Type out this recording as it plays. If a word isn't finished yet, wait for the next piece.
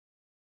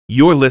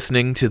You're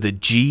listening to the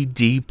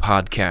GD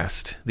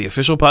Podcast, the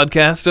official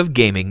podcast of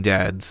Gaming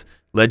Dads.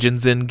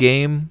 Legends in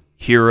game,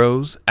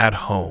 heroes at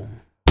home.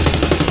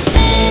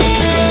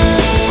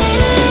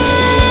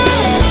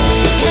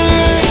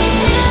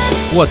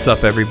 What's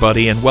up,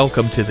 everybody, and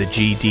welcome to the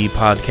GD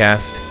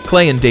Podcast.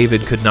 Clay and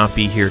David could not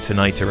be here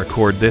tonight to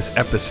record this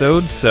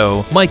episode,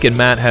 so Mike and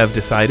Matt have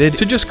decided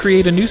to just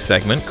create a new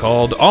segment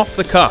called Off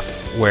the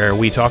Cuff, where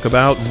we talk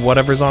about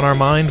whatever's on our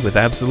mind with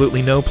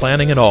absolutely no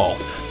planning at all.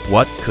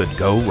 What could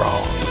go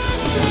wrong?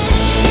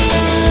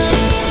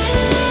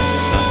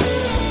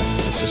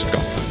 Let's just go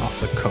for an off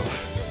the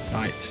cuff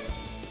night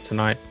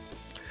tonight.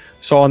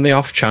 So on the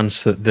off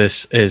chance that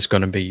this is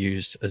going to be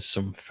used as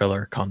some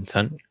filler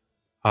content,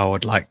 I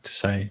would like to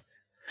say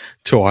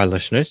to our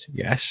listeners,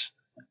 yes,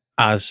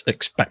 as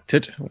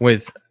expected,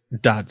 with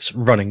dads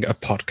running a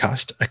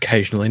podcast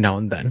occasionally now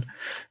and then,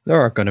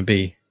 there are going to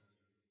be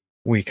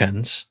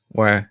weekends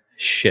where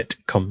shit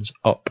comes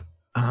up,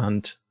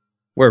 and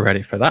we're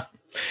ready for that.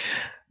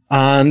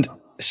 And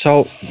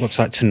so looks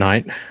like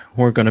tonight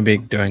we're going to be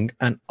doing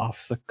an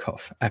off the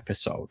cuff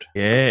episode.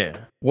 Yeah.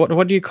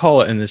 What do you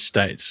call it in the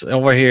States?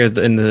 Over here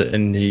in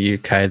the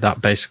UK,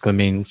 that basically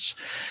means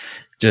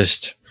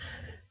just,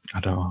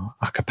 I don't know,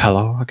 a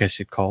cappella, I guess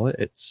you'd call it.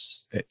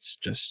 It's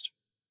just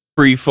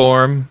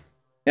Freeform.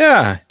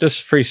 Yeah,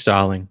 just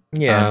freestyling.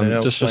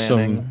 Yeah, just for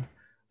some,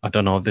 I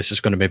don't know if this is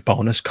going to be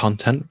bonus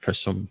content for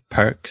some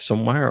perk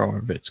somewhere, or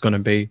if it's going to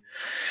be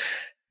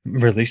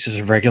released as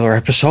a regular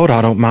episode.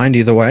 I don't mind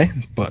either way.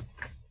 But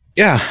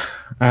yeah,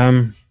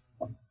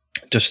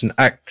 just an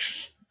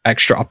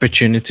extra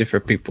opportunity for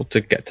people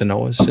to get to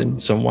know us in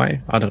some way.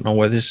 I don't know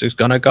where this is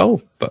going to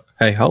go, but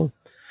hey ho.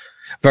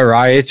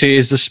 Variety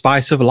is the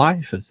spice of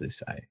life, as they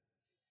say.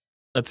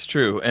 That's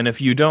true. And if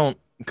you don't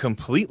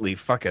completely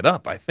fuck it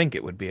up, I think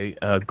it would be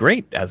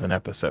great as an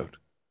episode.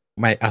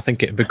 Mate, I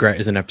think it'd be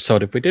great as an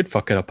episode if we did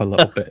fuck it up a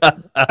little bit.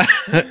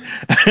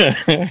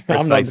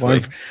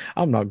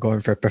 I'm not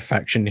going for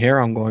perfection here.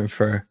 I'm going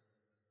for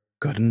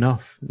good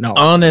enough. No,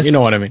 honest, you know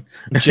what I mean.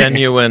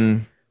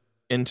 Genuine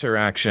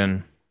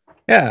interaction.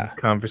 Yeah.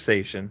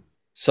 Conversation.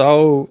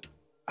 So,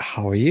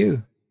 how are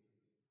you?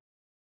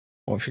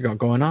 What have you got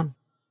going on?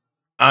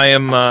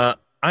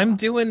 I'm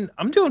doing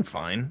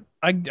fine.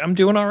 I'm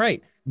doing all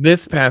right.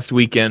 This past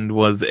weekend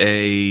was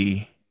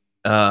a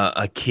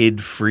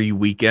kid-free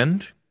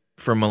weekend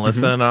for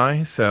Melissa and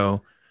I.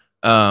 So,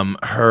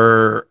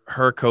 her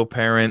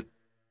co-parent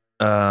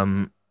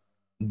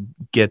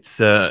gets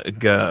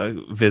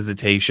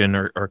visitation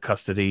or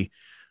custody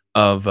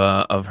of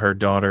her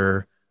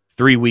daughter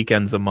 3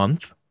 weekends a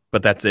month,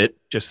 but that's it,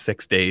 just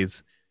 6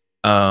 days.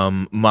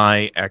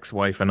 My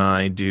ex-wife and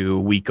I do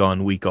week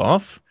on, week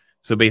off.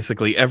 So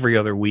basically every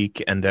other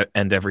week and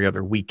every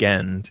other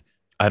weekend,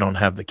 I don't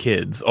have the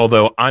kids.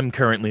 Although I'm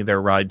currently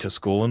their ride to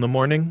school in the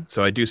morning.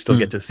 So I do still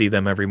get to see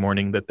them every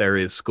morning that there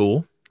is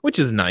school, which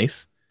is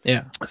nice.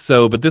 Yeah.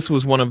 So, but this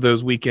was one of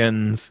those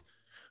weekends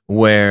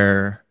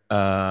where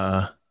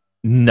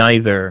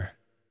neither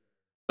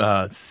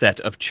set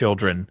of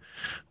children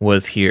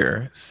was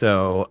here.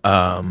 So,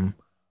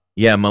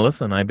 yeah,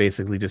 Melissa and I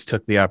basically just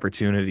took the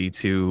opportunity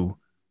to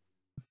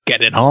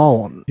get it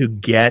on.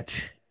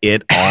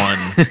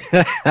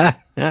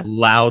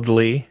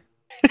 Loudly,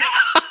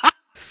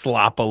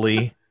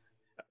 sloppily.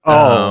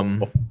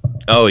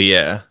 Oh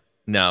yeah.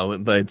 No,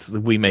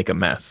 we make a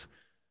mess.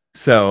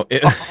 So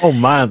oh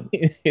man,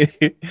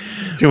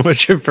 too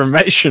much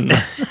information.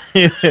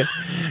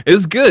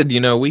 It's good,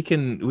 we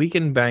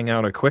can bang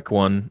out a quick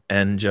one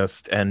and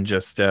just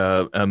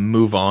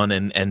move on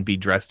and be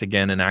dressed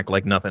again and act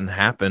like nothing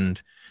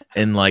happened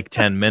in like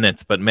 10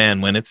 minutes. But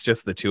man, when it's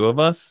just the two of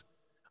us,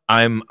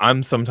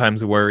 I'm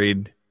sometimes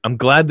worried. I'm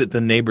glad that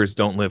the neighbors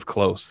don't live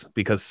close,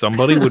 because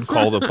somebody would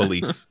call the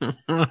police.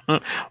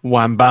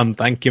 Wham bam,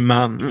 thank you,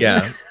 ma'am.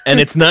 Yeah, and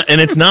it's not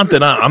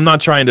that I'm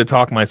not trying to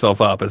talk myself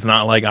up. It's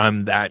not like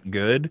I'm that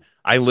good.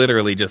 I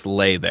literally just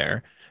lay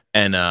there,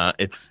 and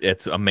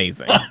it's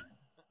amazing.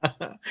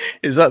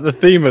 Is that the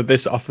theme of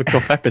this off the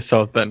cuff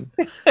episode then?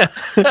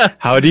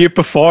 How do you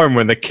perform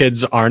when the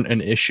kids aren't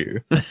an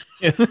issue?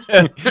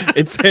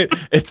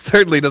 It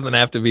certainly doesn't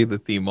have to be the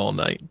theme all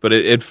night, but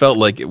it felt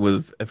like it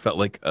was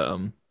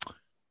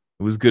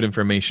good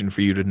information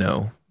for you to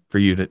know, for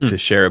you to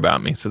share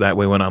about me. So that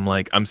way when I'm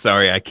like, I'm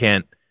sorry,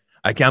 I'm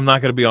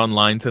not going to be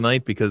online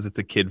tonight because it's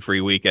a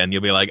kid-free weekend,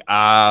 you'll be like,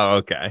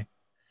 okay.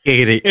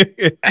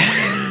 Idiot.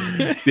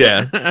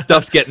 Yeah,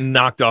 stuff's getting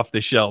knocked off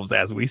the shelves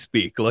as we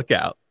speak. Look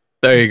out.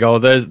 There you go.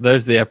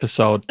 There's the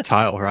episode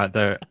title right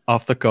there.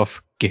 Off the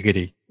cuff,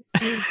 giggity.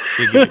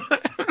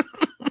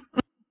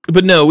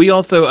 But no, we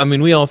also,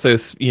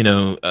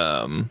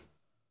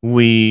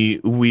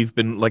 we've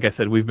been, like I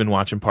said, we've been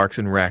watching Parks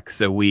and Rec.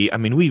 So we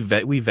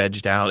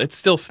vegged out. It's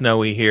still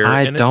snowy here.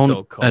 It's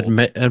still cold.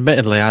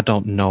 Admittedly, I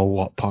don't know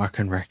what Park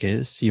and Rec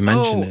is. You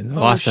mentioned it in the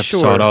last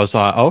episode. I was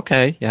like,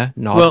 okay, yeah,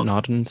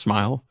 nod and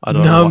smile. I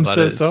don't know what that is.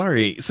 I'm so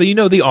sorry. So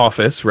The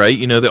Office, right?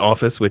 The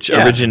Office, which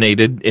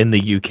originated in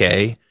the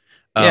UK.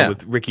 Yeah.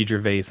 with Ricky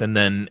Gervais, and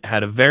then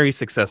had a very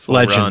successful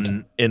Legend.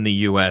 run in the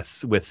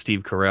U.S. with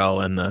Steve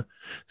Carell. And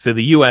so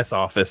the U.S.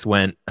 office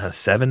went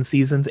 7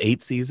 seasons,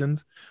 8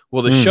 seasons.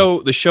 Well, the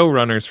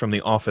showrunners from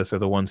the office are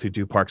the ones who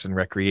do Parks and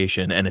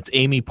Recreation, and it's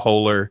Amy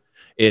Poehler,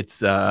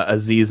 it's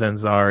Aziz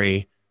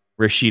Ansari,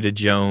 Rashida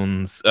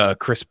Jones,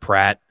 Chris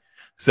Pratt.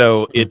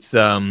 So it's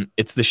the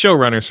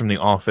showrunners from The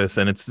Office,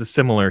 and it's the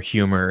similar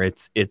humor.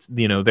 It's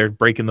they're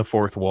breaking the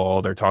fourth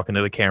wall, they're talking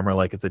to the camera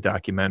like it's a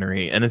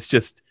documentary, and it's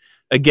just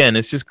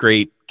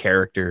great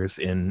characters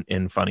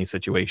in funny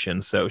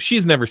situations. So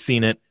she's never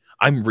seen it.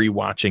 I'm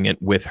rewatching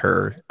it with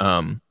her.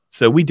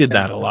 So we did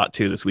that a lot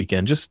too this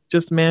weekend. Just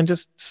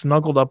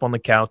snuggled up on the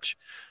couch.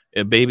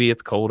 Baby,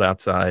 it's cold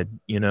outside,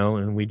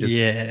 and we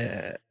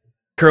just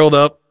curled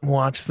up,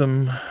 watched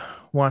some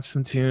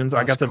tunes.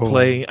 I got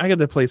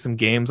to play some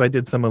games. I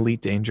did some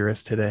Elite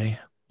Dangerous today.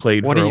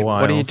 Played for a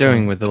while. What are you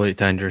doing with Elite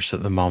Dangerous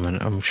at the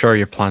moment? I'm sure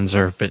your plans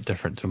are a bit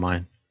different to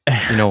mine.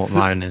 You know what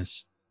mine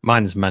is.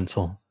 Mine is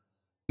mental.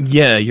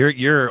 Yeah,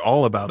 you're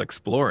all about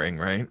exploring,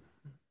 right?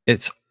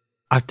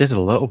 I did a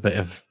little bit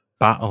of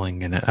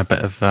battling in it, a bit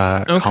of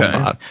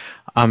combat.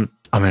 I'm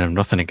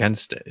nothing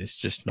against it. It's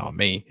just not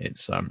me.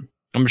 It's I'm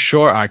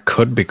sure I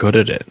could be good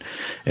at it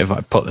if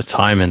I put the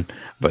time in,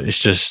 but it's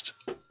just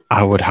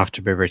I would have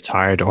to be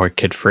retired or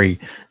kid free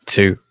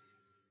to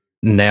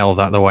nail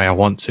that the way I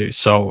want to.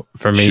 So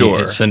for me,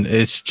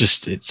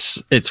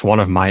 it's one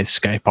of my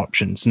escape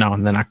options now,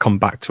 and then I come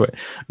back to it.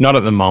 Not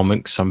at the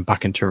moment because I'm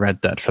back into Red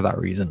Dead for that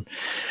reason.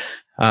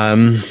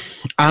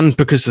 And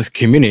because of the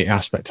community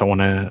aspect,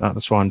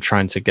 that's why I'm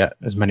trying to get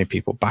as many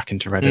people back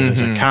into Red Dead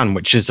as I can,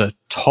 which is a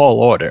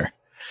tall order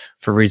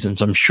for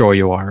reasons I'm sure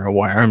you are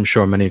aware. I'm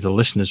sure many of the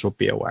listeners will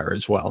be aware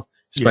as well,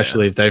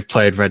 especially if they've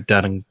played Red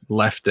Dead and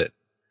left it.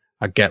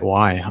 I get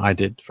why I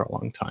did for a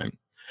long time,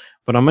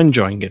 but I'm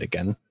enjoying it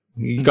again.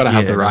 You got to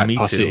have the right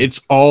posse. Too.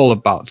 It's all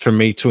about, for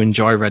me to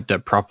enjoy Red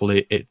Dead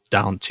properly, it's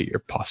down to your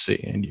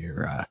posse and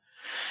your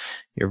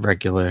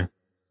regular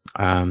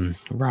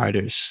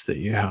riders that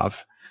you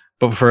have.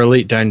 But for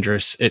Elite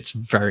Dangerous, it's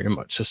very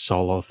much a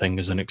solo thing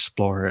as an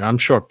explorer. I'm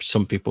sure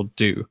some people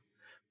do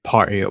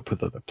party up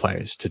with other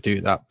players to do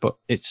that, but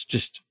it's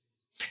just,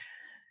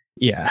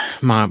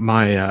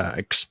 my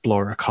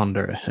Explorer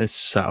Condor is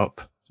set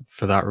up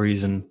for that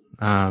reason.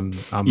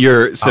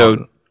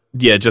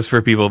 Just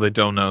for people that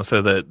don't know,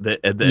 so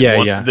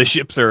the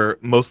ships are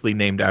mostly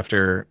named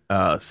after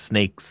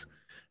snakes,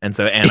 and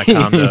so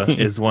Anaconda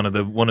is one of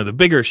the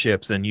bigger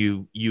ships, and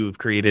you've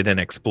created an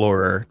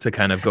explorer to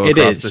kind of go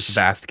across this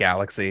vast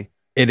galaxy.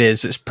 It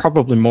is. It's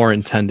probably more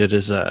intended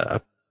as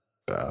a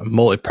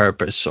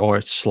multi-purpose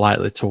or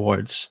slightly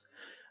towards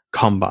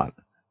combat.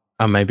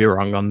 I may be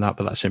wrong on that,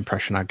 but that's the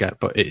impression I get.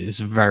 But it is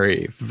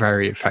very,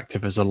 very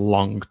effective as a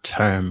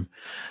long-term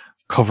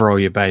cover all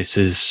your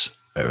bases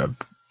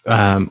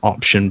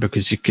option,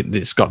 because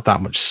it's got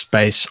that much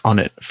space on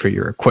it for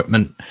your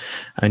equipment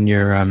and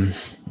your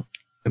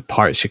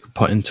parts you can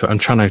put into it. I'm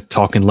trying to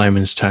talk in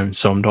layman's terms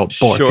so I don't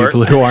bore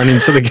people who aren't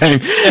into the game.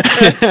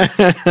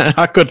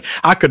 I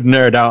could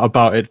nerd out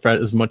about it for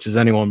as much as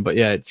anyone, but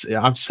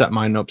I've set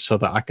mine up so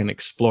that I can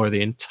explore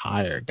the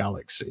entire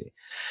galaxy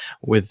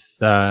with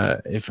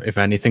if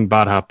anything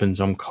bad happens,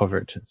 I'm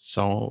covered.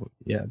 So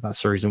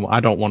that's the reason why I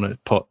don't want to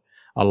put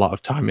a lot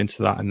of time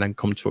into that and then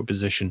come to a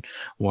position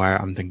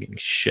where I'm thinking,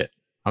 shit,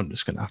 I'm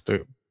just gonna have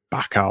to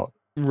back out,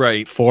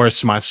 right?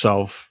 Force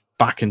myself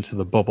back into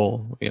the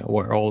bubble,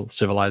 where all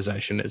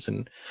civilization is,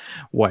 and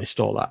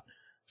waste all that.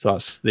 So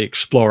that's the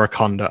Explorer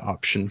Condor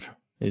option,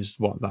 is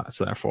what that's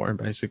there for,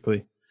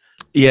 basically.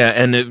 Yeah,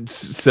 and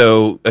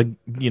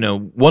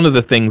one of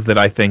the things that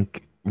I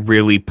think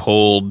really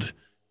pulled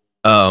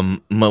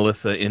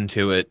Melissa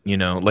into it,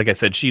 like I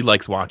said, she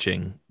likes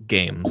watching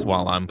games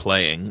while I'm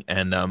playing,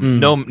 and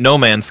No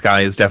Man's Sky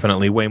is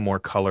definitely way more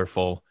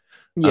colorful.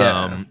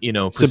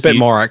 It's a bit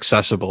more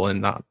accessible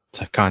in that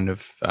kind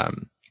of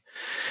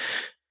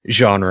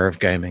genre of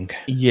gaming.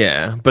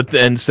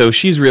 So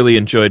she's really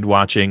enjoyed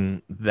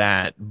watching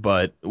that.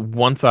 But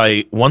once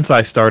I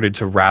started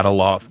to rattle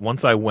off,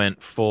 once I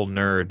went full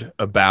nerd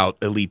about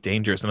Elite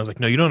Dangerous, and I was like,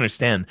 no, you don't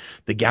understand,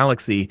 the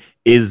galaxy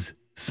is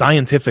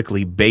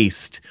scientifically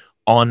based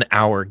on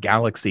our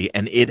galaxy,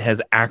 and it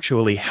has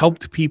actually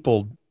helped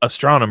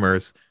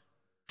astronomers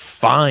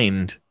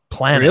find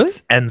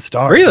planets and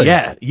stars. Really?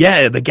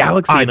 Yeah, the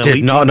galaxy. I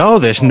did not know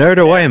this. Nerd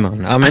away,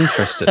 man. I'm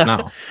interested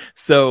now.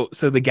 So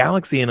the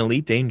galaxy in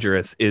Elite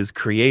Dangerous is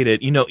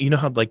created. You know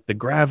how like the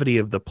gravity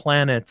of the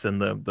planets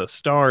and the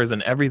stars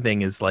and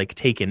everything is like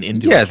taken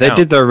into account. They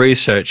did their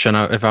research, and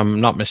if I'm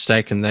not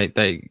mistaken,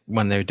 they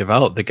when they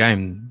developed the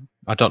game,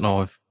 I don't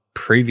know if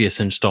previous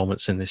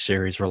installments in this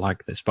series were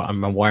like this, but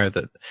I'm aware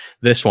that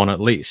this one, at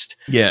least,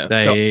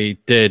 they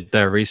did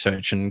their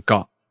research and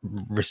got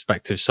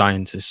respective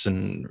scientists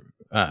and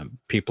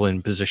people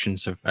in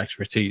positions of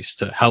expertise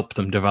to help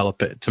them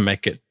develop it, to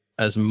make it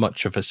as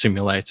much of a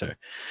simulator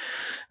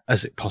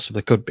as it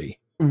possibly could be.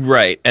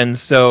 Right. And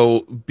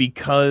so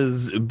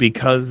because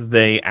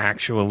they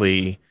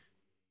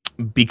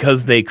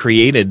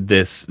created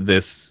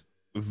this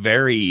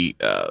very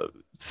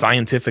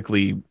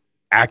scientifically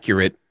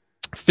accurate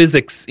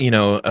physics,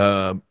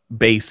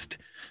 based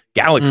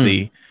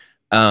galaxy,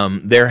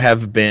 there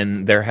have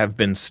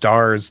been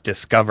stars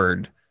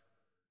discovered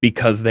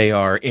because they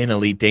are in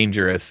Elite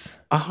Dangerous.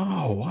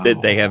 Oh, wow.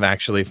 That they have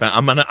actually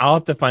found. I'll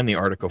have to find the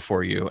article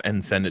for you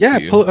and send it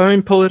to you.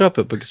 Pull it up.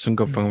 It because some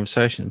good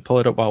conversation. Pull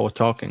it up while we're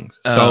talking.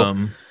 So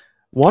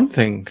one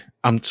thing,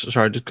 I'm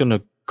sorry, just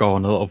gonna go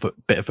on a little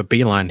bit of a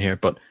beeline here,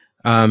 but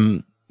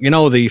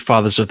the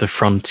Fathers of the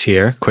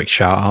Frontier, quick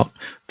shout out,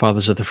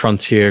 Fathers of the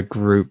Frontier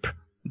group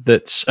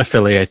that's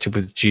affiliated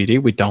with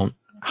GD. We don't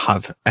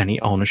have any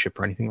ownership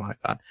or anything like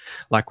that,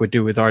 like we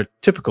do with our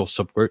typical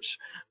subgroups.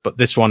 But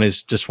this one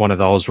is just one of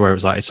those where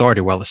it's like it's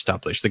already well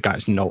established. The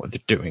guys know what they're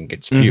doing.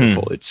 It's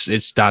beautiful.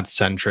 It's dad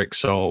centric,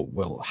 so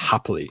we'll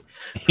happly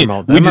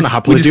promote them. We just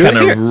kind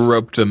of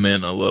roped them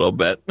in a little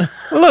bit. A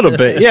little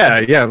bit,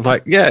 yeah.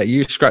 Like, yeah,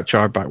 you scratch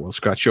our back, we'll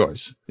scratch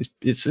yours.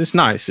 It's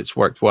nice. It's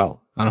worked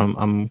well, and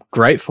I'm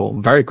grateful,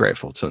 very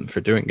grateful to them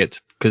for doing it,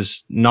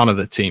 because none of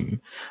the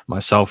team,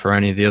 myself or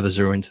any of the others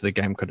who are into the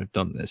game, could have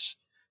done this.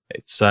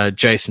 It's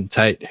Jason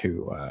Tate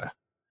who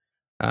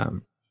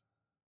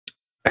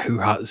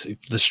has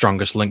the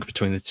strongest link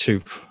between the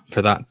two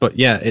for that. But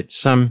yeah,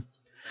 it's an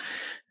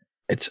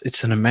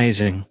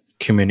amazing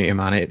community,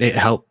 man. It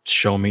helped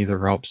show me the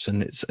ropes,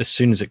 and it's as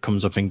soon as it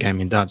comes up in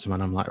Gaming Dads,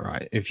 man, I'm like,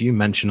 right, if you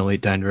mention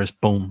Elite Dangerous,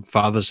 boom,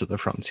 Fathers of the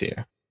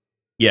Frontier.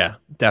 Yeah,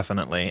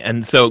 definitely.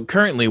 And so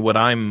currently what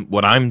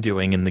I'm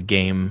doing in the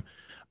game,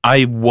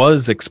 I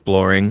was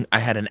exploring. I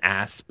had an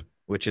Asp,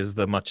 which is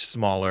the much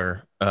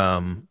smaller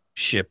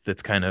ship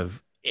that's kind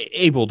of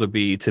able to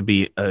be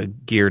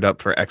geared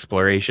up for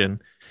exploration.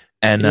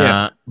 And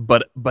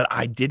but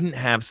I didn't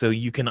have, so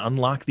you can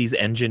unlock these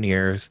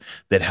engineers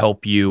that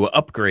help you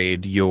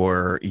upgrade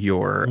your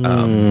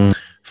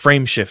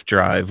frame shift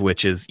drive,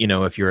 which is,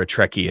 if you're a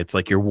Trekkie, it's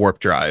like your warp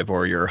drive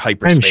or your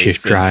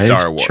hyperspace in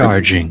Star Wars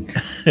charging.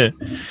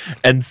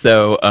 And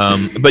so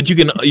but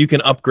you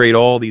can upgrade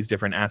all these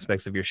different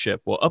aspects of your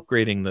ship. Well,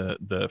 upgrading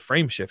the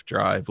frame shift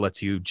drive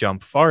lets you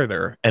jump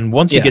farther, and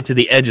once you get to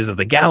the edges of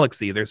the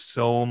galaxy, there's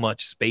so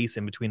much space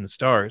in between the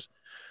stars.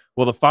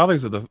 Well, the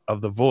Fathers of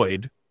the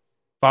Void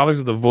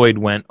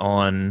went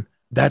on.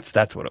 That's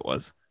what it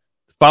was.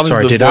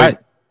 Sorry, did Void,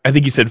 I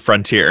think you said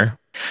Frontier.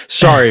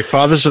 Sorry,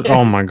 Fathers of...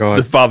 Oh my God.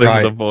 The Fathers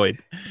of the Void.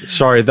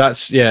 Sorry,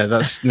 that's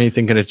me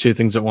thinking of two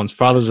things at once.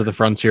 Fathers of the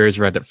Frontier is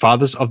Reddit.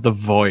 Fathers of the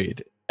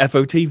Void.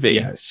 FOTV.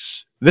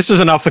 Yes. This is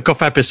an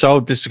off-the-cuff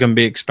episode. This is going to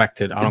be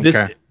expected. I don't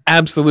care.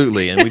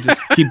 Absolutely. And we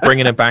just keep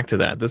bringing it back to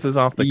that. This is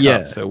off the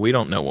cuff, so we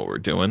don't know what we're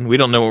doing. We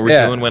don't know what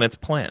we're doing when it's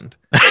planned.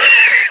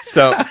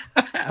 So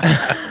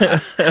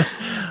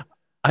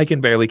I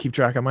can barely keep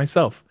track of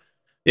myself.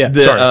 Yeah,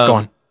 sorry, go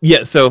on.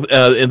 Yeah, so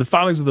the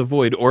Fathers of the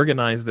Void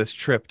organized this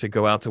trip to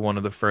go out to one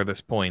of the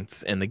furthest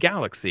points in the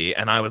galaxy,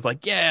 and I was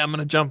like, yeah, I'm going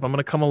to jump, I'm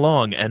going to come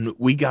along, and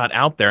we got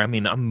out there. I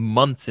mean, I'm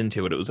months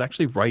into it. It was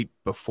actually right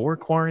before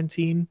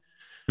quarantine.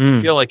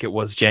 I feel like it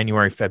was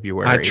January,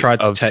 February. I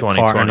tried to take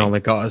part and only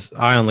got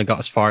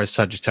as far as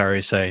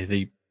Sagittarius A,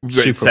 the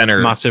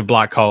super massive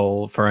black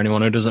hole. For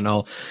anyone who doesn't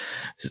know,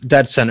 it's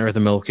dead center of the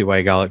Milky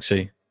Way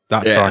galaxy.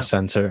 That's our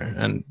center,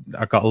 and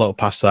I got a little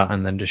past that,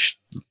 and then just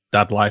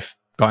dad life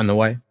got in the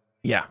way.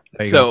 Yeah.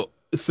 So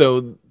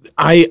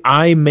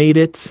I made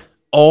it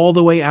all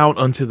the way out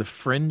onto the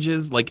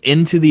fringes, like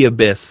into the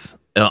abyss,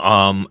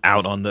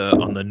 out on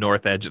the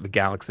north edge of the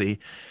galaxy.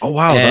 Oh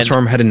wow, that's where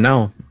I'm heading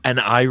now. And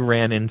I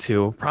ran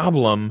into a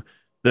problem.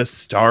 The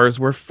stars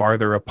were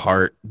farther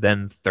apart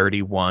than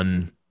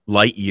 31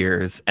 light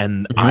years,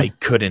 and I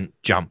couldn't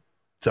jump.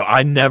 So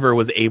I never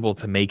was able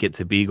to make it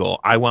to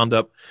Beagle. I wound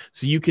up,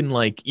 so you can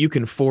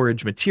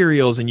forage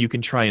materials and you can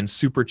try and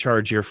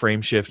supercharge your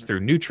frame shift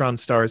through neutron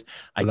stars.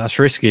 That's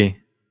risky.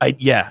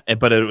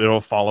 But it'll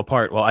fall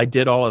apart. Well, I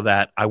did all of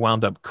that. I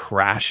wound up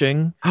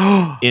crashing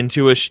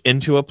into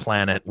a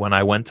planet when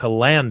I went to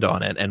land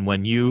on it. And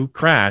when you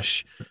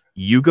crash,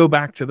 you go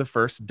back to the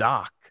first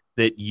dock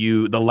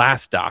the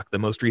last dock, the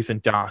most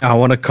recent dock. I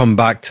want to come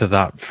back to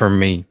that for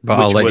me, but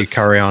I'll let you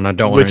carry on. I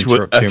don't want to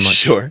interrupt too much.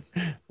 Sure.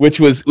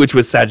 Which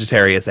was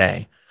Sagittarius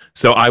A.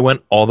 So I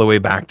went all the way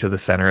back to the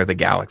center of the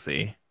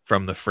galaxy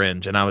from the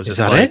fringe, and I was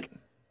just like,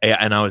 yeah,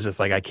 and I was just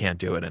like, I can't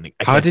do it.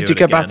 How did you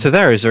get back to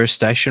there? Is there a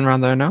station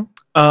around there now?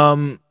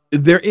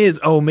 There is.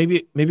 Oh,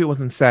 maybe it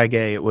wasn't Sag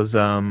A. It was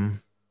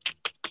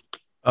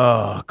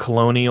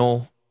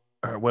Colonial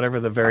or whatever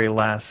the very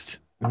last.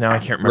 Now I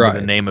can't remember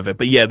the name of it,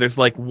 but yeah, there's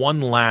like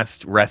one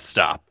last rest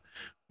stop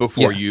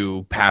before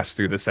you pass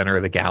through the center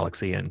of the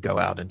galaxy and go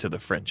out into the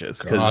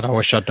fringes. God, I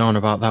wish I'd known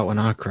about that when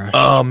I crashed.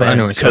 Oh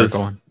man,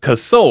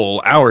 because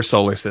Sol, our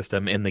solar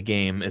system in the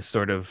game, is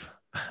sort of,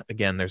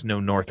 again, there's no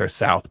north or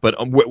south, but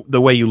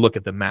the way you look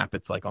at the map,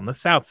 it's like on the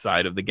south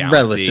side of the galaxy.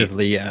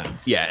 Relatively, yeah.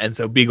 Yeah, and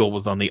so Beagle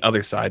was on the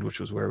other side,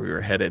 which was where we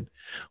were headed.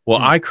 Well,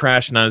 I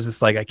crashed, and I was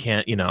just like, I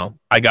can't,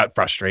 I got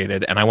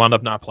frustrated, and I wound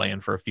up not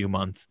playing for a few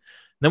months.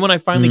 Then when I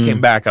finally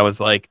came back, I was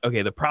like,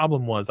 okay, the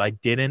problem was I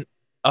didn't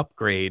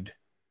upgrade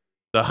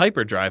the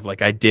hyperdrive.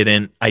 Like I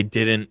didn't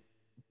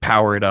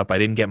power it up. I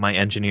didn't get my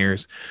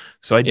engineers,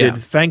 so I did.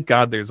 Thank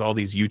God, there's all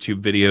these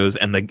YouTube videos,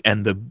 and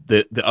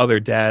the other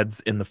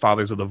dads in the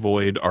Fathers of the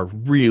Void are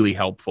really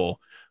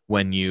helpful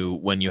when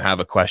you have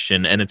a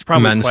question, and it's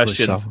probably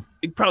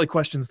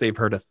questions they've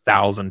heard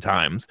 1,000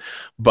 times,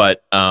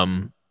 but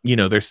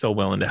they're still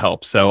willing to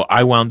help. So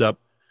I wound up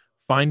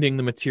finding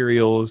the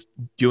materials,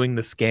 doing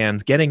the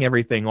scans, getting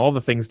everything, all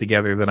the things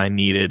together that I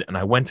needed, and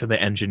I went to the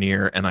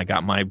engineer and I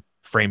got my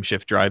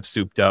frameshift drive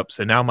souped up.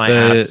 So now my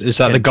ass is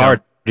that the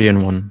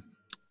Guardian one?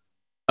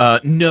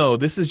 No,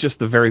 this is just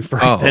the very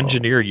first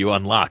engineer you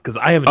unlock, because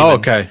I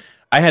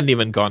hadn't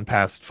even gone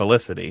past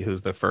Felicity,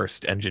 who's the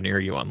first engineer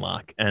you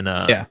unlock, and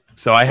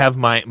so I have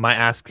my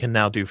asp can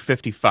now do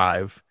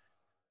 55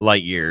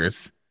 light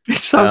years. It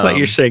sounds like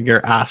you're saying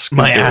your ass.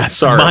 My ass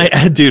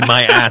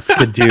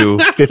could do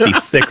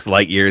 56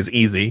 light years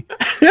easy.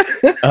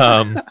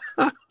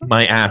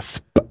 My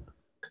asp.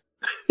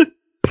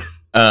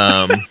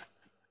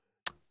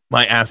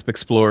 My Asp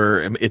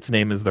Explorer, its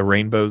name is the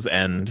Rainbow's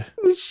End.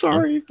 I'm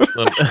sorry.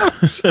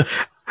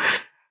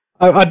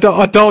 I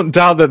don't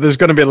doubt that there's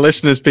going to be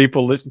listeners,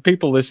 people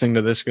listening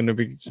to this, going to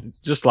be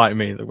just like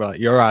me. They're like,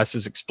 your ass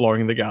is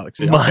exploring the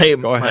galaxy. My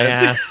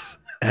ass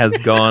has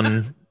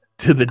gone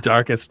to the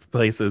darkest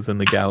places in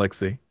the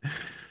galaxy.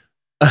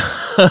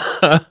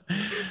 But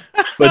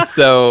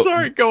so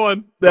sorry, go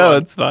on. No,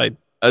 it's fine.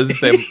 I was just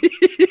saying.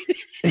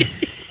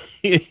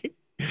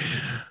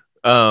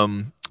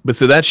 But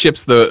so that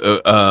ship's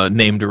the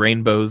named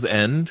Rainbow's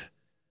End,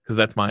 because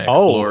that's my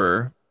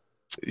Explorer.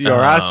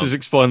 Your ass is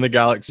exploring the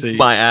galaxy.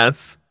 My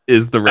ass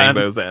is the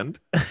Rainbow's End.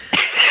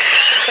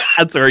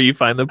 That's where you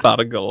find the pot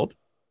of gold.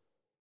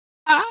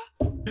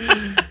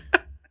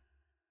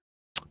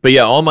 But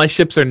yeah, all my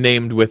ships are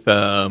named with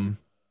a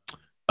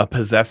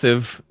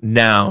possessive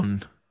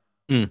noun,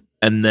 and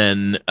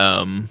then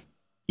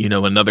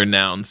another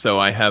noun. So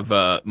I have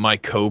my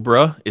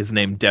Cobra is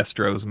named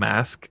Destro's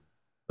Mask.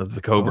 That's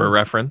the Cobra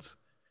reference.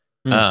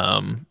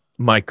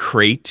 My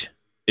Crate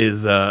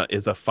is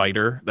a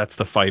fighter. That's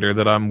the fighter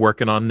that I'm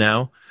working on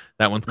now.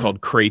 That one's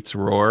called Krait's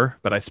Roar,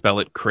 but I spell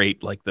it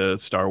Crate like the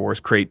Star Wars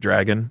Crate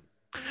Dragon.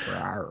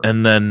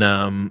 And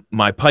then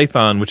my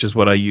Python, which is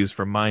what I use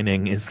for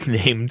mining, is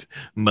named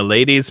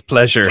Milady's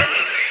Pleasure.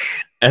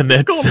 And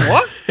that's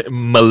what?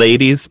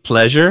 Milady's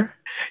Pleasure.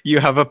 You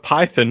have a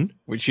Python,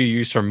 which you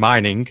use for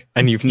mining,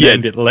 and you've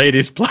named it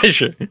Lady's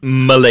Pleasure.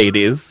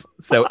 Milady's.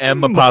 So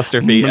M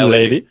apostrophe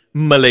Milady.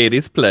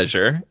 Milady's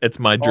Pleasure. It's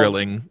my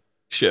drilling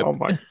ship. Oh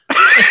my!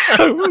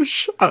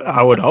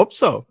 I would hope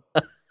so.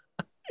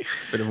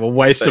 Bit of a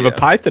waste of a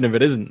Python if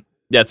it isn't.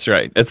 That's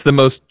right. It's the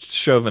most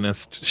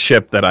chauvinist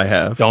ship that I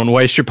have. Don't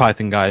waste your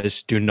Python,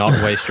 guys. Do not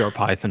waste your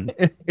Python.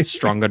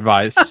 Strong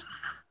advice.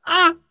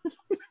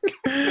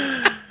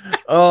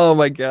 Oh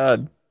my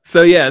God.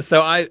 So yeah,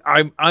 so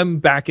I'm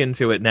back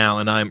into it now,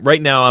 and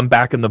I'm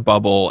back in the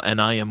bubble,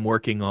 and I am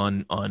working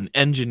on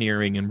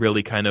engineering and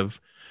really kind of.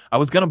 I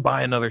was gonna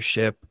buy another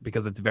ship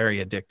because it's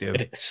very addictive.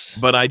 It is.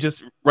 But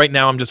right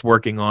now I'm just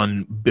working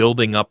on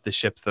building up the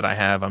ships that I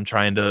have. I'm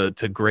trying to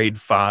grade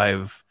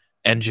 5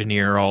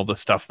 engineer all the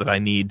stuff that I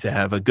need to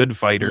have a good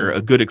fighter,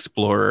 a good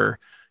explorer.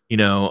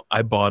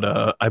 I bought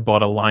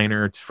a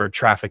liner for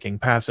trafficking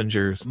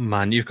passengers.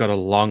 Man, you've got a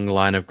long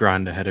line of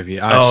grind ahead of you.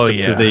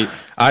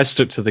 I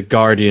stuck to the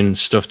Guardian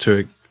stuff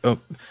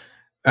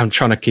I'm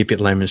trying to keep it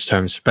layman's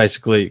terms.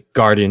 Basically,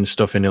 Guardian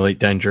stuff in Elite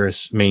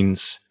Dangerous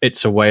means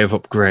it's a way of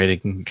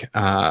upgrading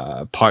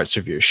parts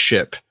of your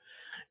ship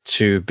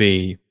to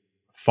be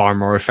far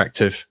more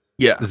effective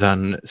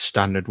than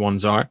standard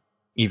ones are,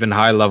 even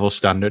high level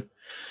standard.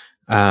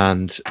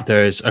 And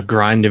there's a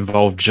grind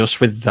involved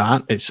just with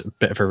that. It's a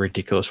bit of a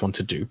ridiculous one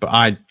to do, but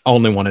I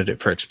only wanted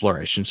it for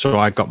exploration. So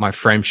I got my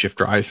frameshift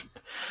drive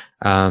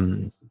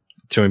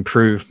to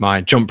improve my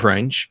jump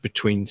range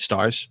between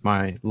stars,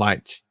 my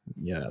light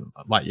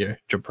year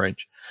jump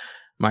range,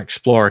 my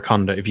Explorer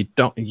Conda. If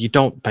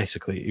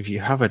you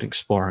have an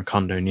Explorer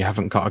Conda and you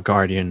haven't got a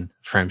Guardian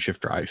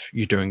frameshift drive,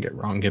 you're doing it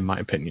wrong, in my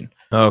opinion.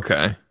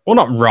 Okay. Well,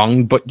 not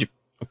wrong, but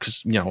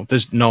because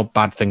there's no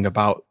bad thing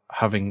about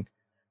having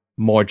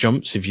more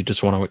jumps if you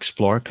just want to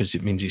explore, because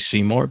it means you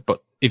see more.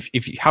 But if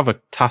you have a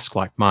task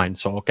like mine,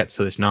 so I'll get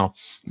to this now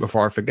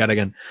before I forget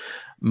again.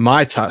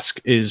 My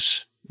task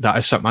that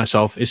I set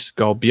myself is to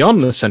go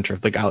beyond the center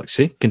of the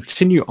galaxy,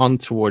 continue on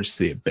towards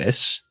the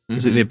abyss. Mm-hmm.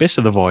 Is it the abyss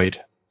or the void?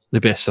 The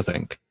abyss, I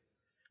think.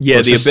 Yeah,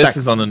 so the abyss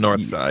is on the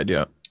north side,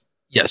 yeah.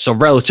 Yeah, so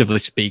relatively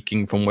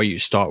speaking, from where you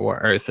start, where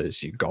Earth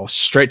is, you go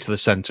straight to the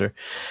center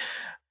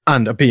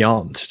and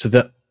beyond to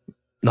the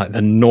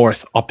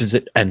north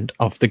opposite end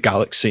of the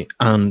galaxy.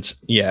 And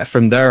yeah,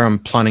 from there I'm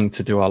planning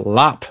to do a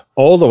lap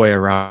all the way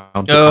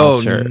around the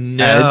outer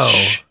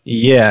edge.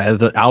 Yeah,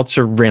 the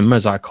outer rim,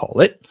 as I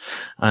call it.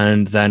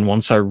 And then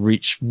once I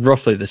reach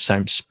roughly the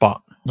same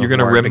spot, you're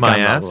gonna rim my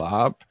ass.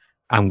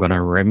 I'm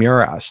gonna rim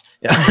your ass.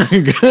 Yeah,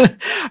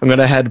 I'm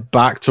gonna head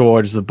back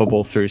towards the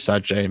bubble through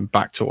Sajay and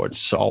back towards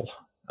Sol.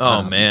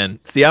 Oh man,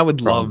 see, I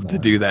would love to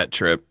do that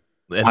trip.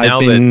 And I've now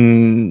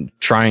been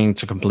trying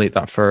to complete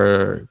that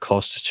for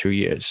close to 2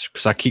 years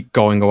because I keep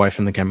going away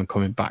from the game and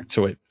coming back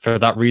to it. For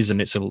that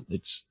reason,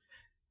 it's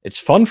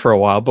fun for a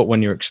while, but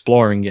when you're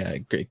exploring,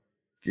 it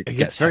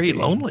gets very heavy.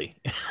 lonely.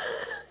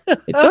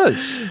 It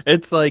does.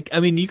 It's like, I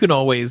mean, you can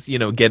always,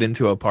 get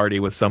into a party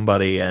with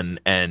somebody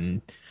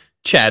and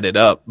chat it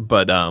up,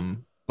 but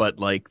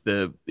like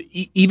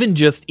even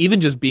just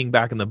being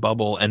back in the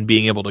bubble and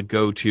being able to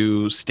go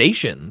to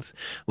stations,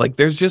 like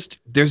there's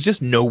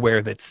just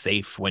nowhere that's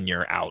safe when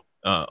you're out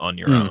on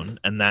your own,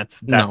 and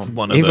that's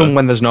one of even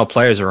when there's no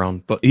players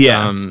around. But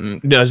yeah,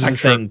 no, I was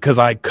just saying because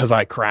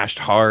I crashed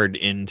hard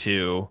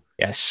into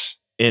a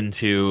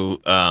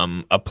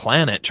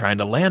planet trying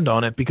to land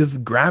on it because the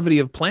gravity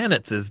of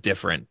planets is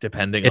different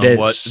depending on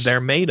what they're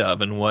made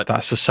of and what.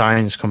 That's the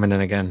science coming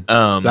in again.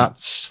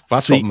 That's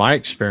what my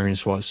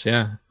experience was.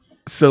 Yeah.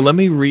 So let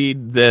me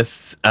read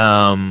this.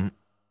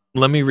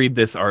 Let me read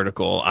this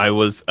article. I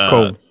was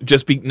cool.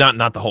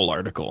 Not the whole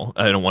article.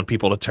 I don't want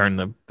people to turn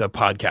the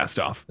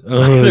podcast off.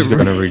 I'm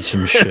going to read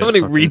some shit. I'm going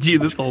to read you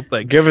this whole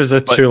thing. Give us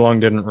too long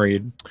didn't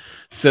read.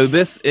 So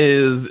this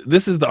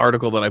is the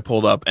article that I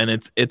pulled up, and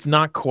it's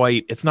not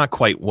quite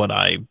what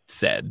I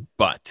said,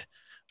 but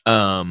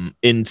in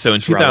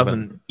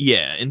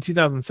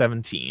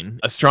 2017,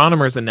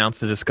 astronomers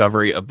announced the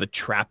discovery of the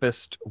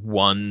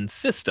TRAPPIST-1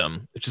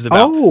 system, which is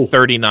about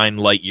 39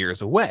 light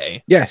years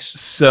away. Yes.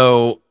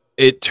 So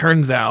it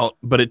turns out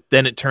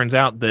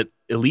that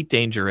Elite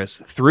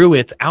Dangerous, through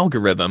its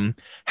algorithm,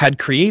 had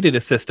created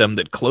a system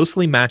that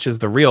closely matches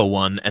the real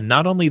one, and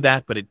not only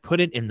that, but it put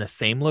it in the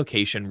same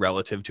location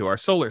relative to our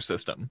solar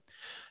system.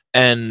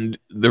 And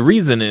the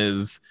reason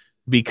is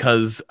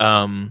because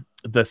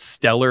the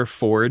Stellar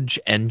Forge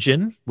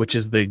engine, which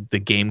is the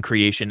game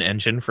creation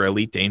engine for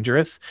Elite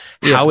Dangerous,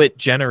 how it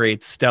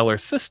generates stellar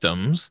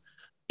systems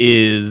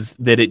is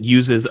that it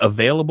uses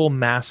available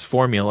mass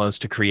formulas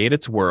to create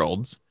its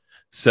worlds.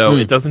 So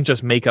it doesn't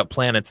just make up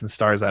planets and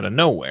stars out of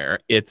nowhere.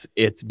 It's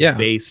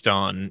based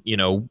on,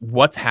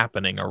 what's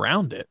happening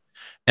around it.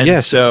 And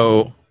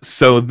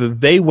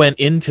they went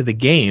into the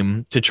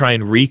game to try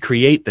and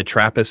recreate the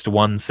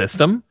TRAPPIST-1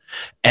 system.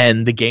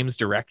 And the game's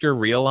director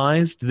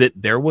realized that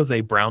there was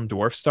a brown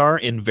dwarf star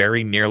in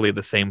very nearly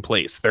the same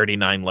place,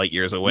 39 light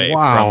years away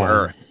from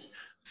Earth.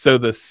 So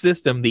the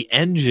system, the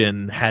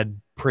engine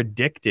had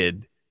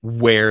predicted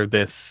where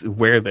this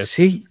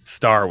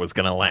star was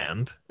going to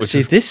land.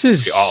 This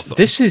is awesome.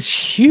 This is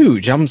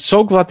huge. I'm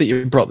so glad that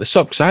you brought this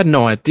up because I had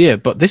no idea.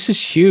 But this is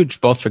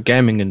huge, both for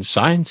gaming and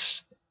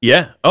science.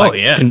 Yeah.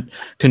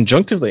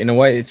 Conjunctively, in a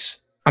way,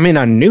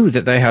 I knew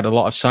that they had a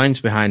lot of science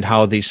behind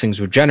how these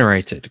things were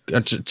generated.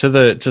 To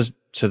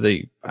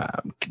the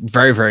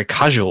very, very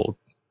casual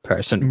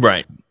person,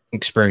 right,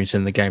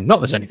 experiencing the game. Not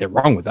there's anything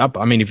wrong with that,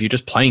 but if you're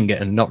just playing it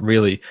and not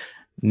really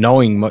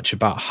knowing much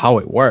about how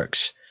it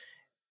works,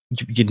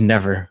 you'd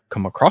never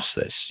come across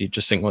this. You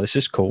just think, well, this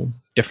is cool.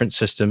 Different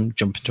system,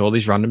 jump into all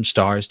these random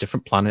stars,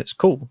 different planets.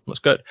 Cool, that's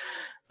good.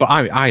 But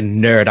I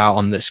nerd out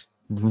on this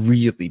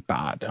really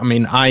bad.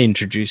 I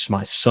introduced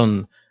my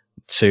son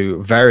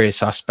to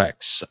various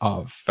aspects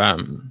of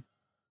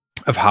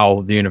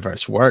how the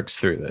universe works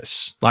through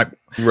this. Like,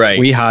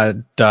 we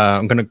had,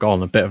 I'm going to go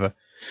on a bit of a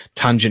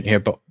tangent here,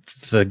 but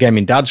the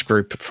Gaming Dads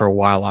group, for a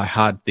while, I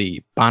had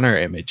the banner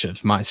image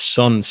of my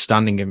son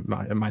standing in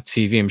my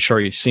TV. I'm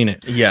sure you've seen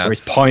it. Yeah. Where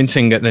he's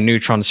pointing at the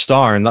neutron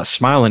star and that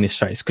smile on his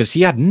face because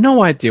he had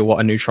no idea what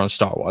a neutron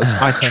star was.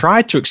 I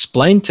tried to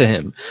explain to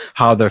him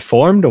how they're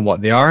formed and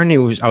what they are, and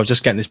I was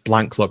just getting this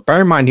blank look.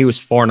 Bear in mind, he was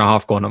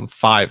 4.5 going on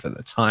 5 at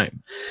the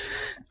time.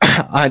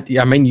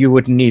 You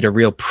would need a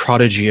real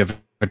prodigy of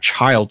a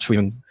child to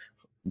even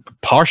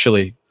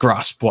partially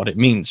grasp what it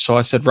means. So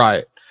I said,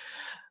 right,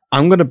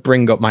 I'm going to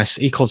bring up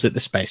he calls it the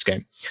space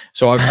game.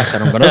 So I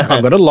said, I'm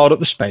going to load up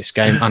the space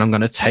game and I'm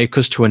going to take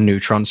us to a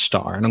neutron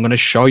star and I'm going to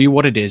show you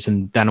what it is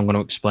and then I'm going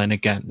to explain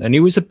again. And he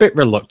was a bit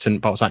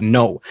reluctant, but I was like,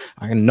 no,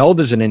 I know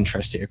there's an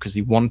interest here because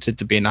he wanted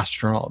to be an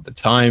astronaut at the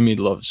time. He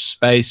loves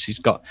space. He's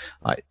got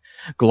like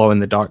glow in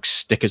the dark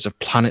stickers of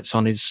planets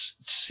on his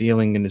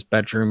ceiling in his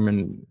bedroom.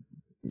 And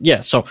yeah,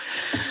 so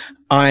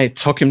I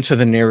took him to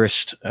the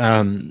nearest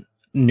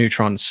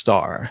neutron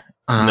star.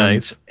 And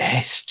nice.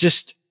 It's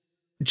just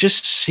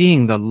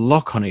seeing the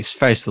look on his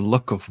face, the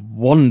look of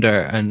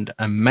wonder and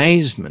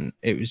amazement.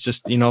 It was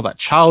just, that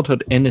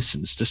childhood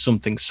innocence to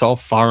something so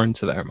foreign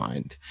to their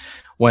mind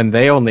when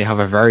they only have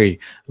a very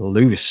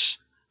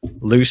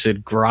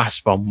lucid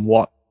grasp on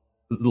what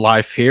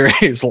life here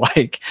is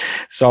like.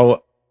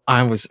 So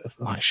I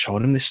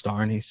showed him this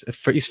star, and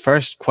his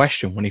first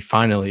question when he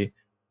finally,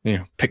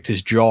 picked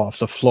his jaw off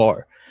the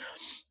floor,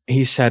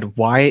 he said,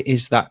 "Why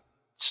is that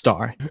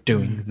star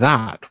doing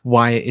that?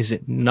 Why is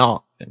it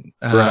not?"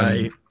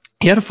 Right.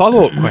 He had a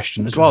follow-up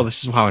question as well.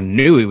 This is how I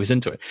knew he was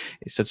into it.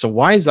 He said, "So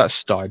why is that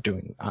star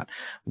doing that?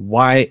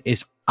 Why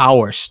is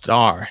our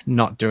star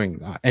not doing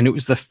that?" And it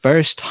was the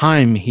first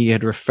time he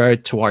had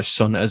referred to our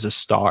sun as a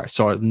star.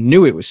 So I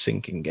knew it was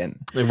sinking in.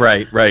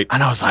 Right.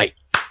 And I was like,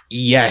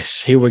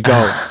 yes, here we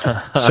go.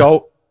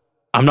 So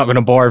I'm not going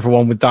to bore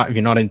everyone with that. If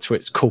you're not into it,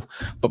 it's cool.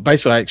 But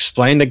basically, I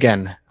explained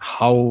again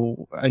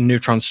how a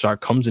neutron star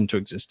comes into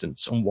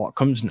existence and what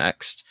comes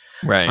next.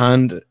 Right.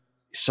 And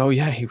so,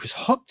 yeah, he was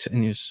hooked.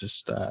 And he was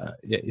just,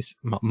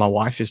 my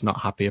wife is not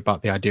happy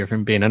about the idea of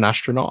him being an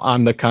astronaut.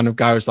 I'm the kind of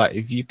guy who's like,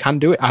 if you can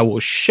do it, I will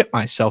shit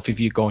myself if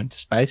you go into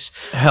space.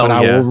 Hell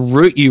but yeah. I will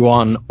root you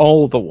on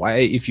all the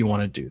way if you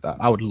want to do that.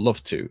 I would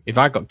love to. If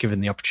I got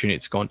given the opportunity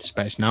to go into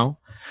space now,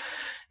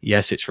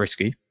 yes, it's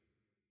risky.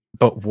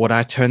 But would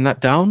I turn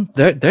that down?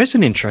 There's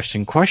an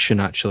interesting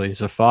question, actually,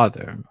 as a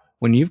father.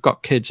 When you've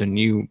got kids and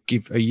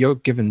you're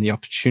given the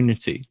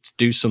opportunity to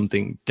do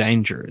something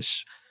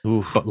dangerous,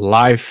 but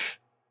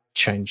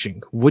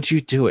life-changing, would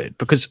you do it?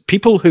 Because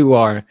people who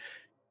are,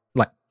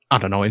 like, I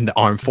don't know, in the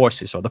armed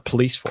forces or the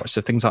police force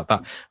or things like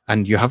that,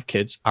 and you have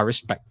kids, I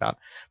respect that.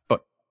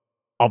 But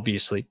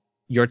obviously,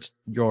 you're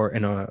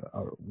in a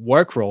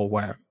work role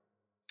where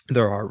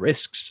there are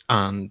risks,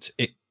 and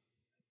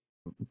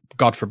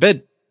God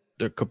forbid,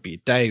 there could be a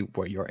day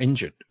where you're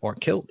injured or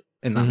killed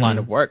in that line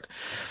of work,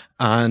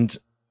 and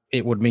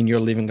it would mean you're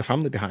leaving a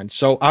family behind.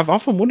 So I've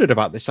often wondered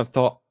about this. I've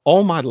thought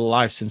all my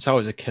life since I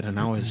was a kid, and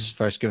I was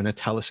first given a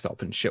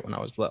telescope and shit when I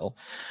was little.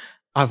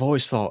 I've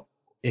always thought,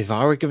 if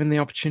I were given the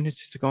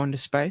opportunity to go into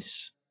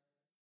space,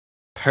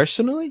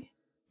 personally,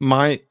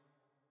 might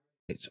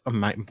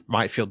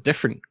feel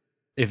different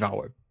if I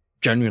were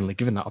genuinely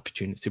given that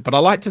opportunity. But I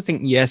like to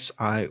think, yes,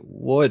 I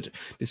would,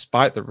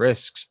 despite the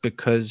risks,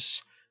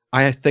 because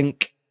I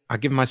think I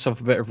give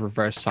myself a bit of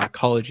reverse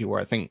psychology where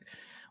I think,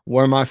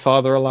 were my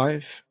father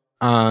alive,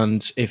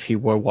 and if he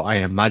were what I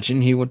imagine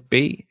he would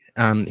be,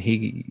 and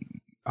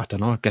I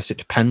don't know, I guess it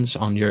depends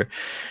on your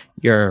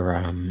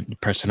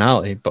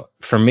personality. But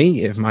for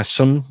me, if my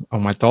son or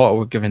my daughter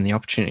were given the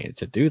opportunity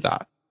to do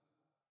that,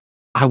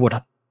 I would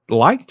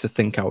like to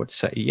think I would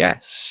say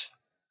yes.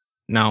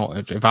 Now,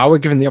 if I were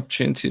given the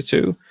opportunity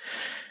to,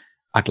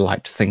 I'd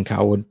like to think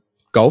I would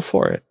go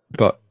for it.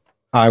 But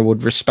I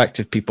would respect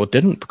if people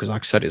didn't, because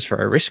like I said, it's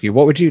very risky.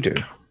 What would you do?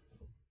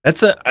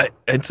 It's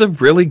a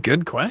really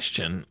good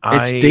question.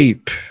 It's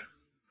deep.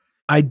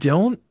 I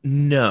don't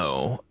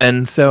know.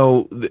 And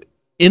so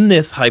in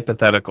this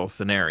hypothetical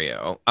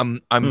scenario,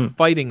 I'm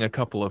fighting a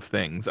couple of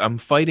things. I'm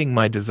fighting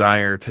my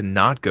desire to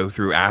not go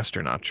through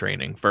astronaut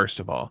training, first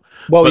of all.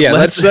 Well, but yeah,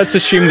 let's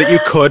assume that you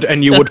could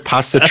and you would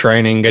pass the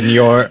training, and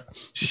you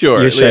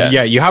said,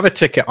 yeah, you have a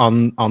ticket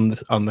on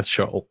the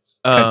shuttle.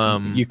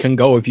 You can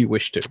go if you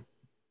wish to.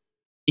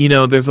 You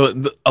know, there's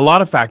a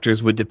lot of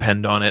factors would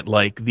depend on it,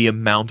 like the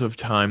amount of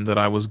time that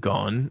I was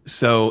gone.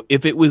 So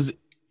if it was,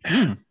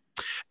 and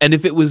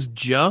if it was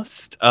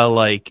just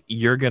like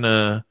you're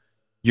gonna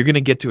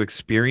get to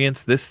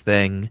experience this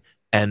thing,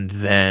 and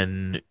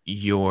then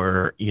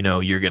you're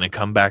gonna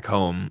come back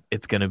home.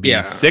 It's gonna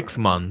be 6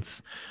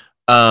 months.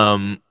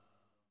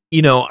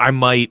 You know, I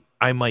might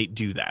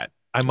do that.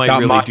 I might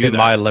really do that.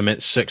 My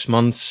limit, 6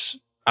 months.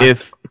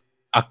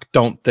 I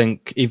don't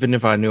think, even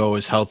if I knew I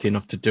was healthy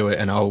enough to do it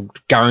and I was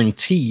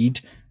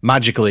guaranteed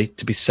magically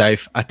to be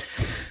safe,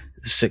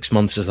 6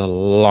 months is a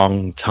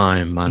long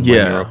time, man.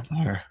 Yeah. When you're up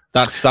there.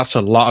 That's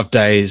a lot of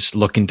days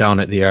looking down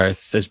at the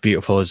earth, as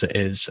beautiful as it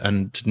is,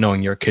 and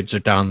knowing your kids are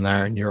down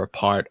there and you're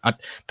apart.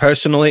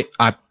 Personally,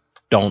 I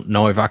don't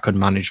know if I could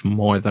manage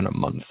more than a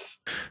month.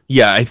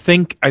 Yeah, I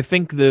think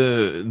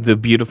the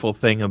beautiful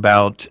thing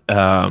about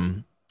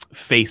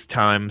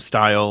FaceTime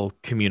style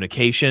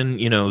communication,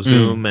 you know,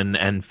 Zoom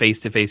and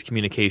face-to-face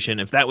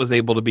communication, if that was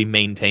able to be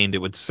maintained, it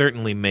would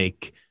certainly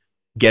make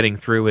getting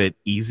through it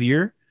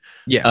easier.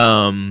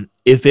 Yeah.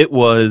 If it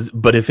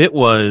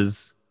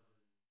was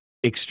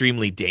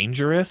extremely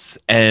dangerous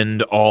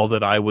and all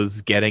that I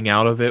was getting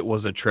out of it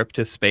was a trip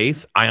to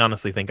space, I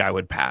honestly think I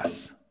would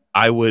pass.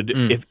 I would,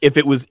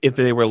 if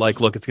they were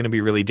like, look, it's going to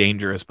be really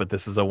dangerous, but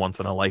this is a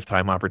once in a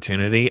lifetime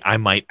opportunity, I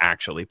might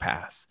actually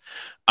pass.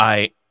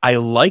 I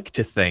like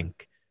to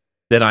think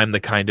that I'm the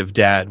kind of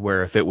dad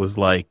where if it was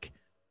like,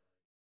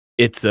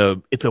 it's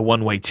a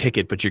one-way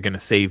ticket, but you're going to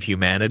save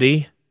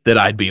humanity, that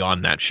I'd be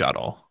on that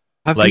shuttle.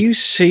 I'd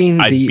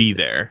be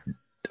there.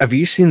 Have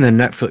you seen the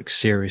Netflix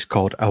series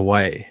called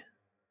Away?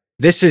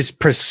 This is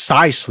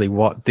precisely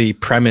what the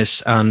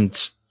premise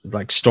and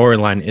like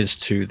storyline is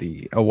to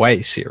the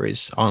Away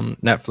series on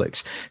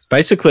Netflix. It's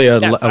basically a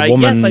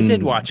woman. Yes, I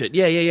did watch it.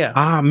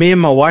 Yeah. Me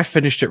and my wife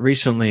finished it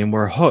recently and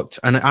we're hooked.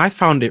 And I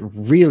found it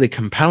really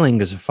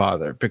compelling as a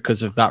father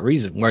because of that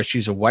reason, where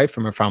she's away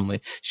from her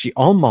family. She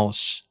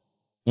almost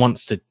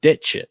wants to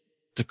ditch it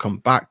to come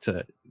back to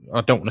it.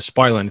 I don't want to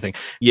spoil anything.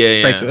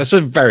 Yeah. Basically, that's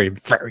a very,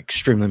 very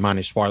extremely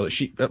minor spoiler.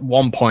 She, at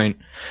one point,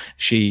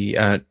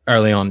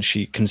 early on,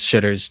 she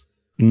considers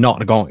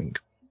not going.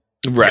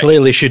 Right.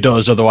 Clearly she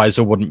does, otherwise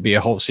there wouldn't be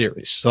a whole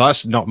series. So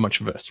that's not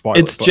much of a spoiler.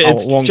 It's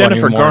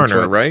Jennifer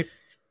Garner, right?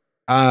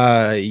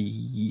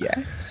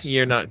 Yes.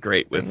 You're not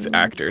great with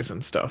actors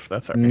and stuff.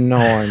 That's all right. No,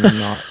 I'm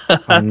not.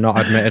 I'm not,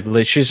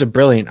 admittedly. She's a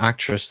brilliant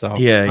actress, though.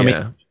 Yeah, I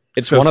mean,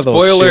 it's so one of those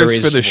spoilers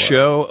series for the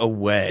show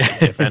Away,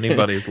 if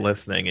anybody's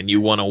listening and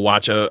you want to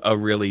watch a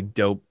really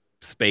dope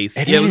space.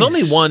 It was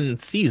only one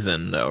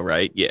season, though,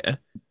 right? Yeah.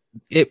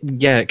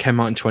 It came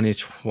out in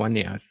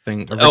 2020, I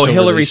think. Oh, Original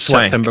Hilary release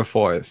Swank. September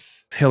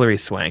 4th. It's Hilary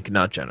Swank,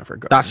 not Jennifer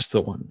Garner. That's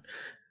the one.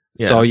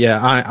 Yeah. So yeah,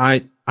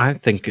 I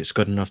think it's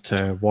good enough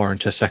to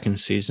warrant a second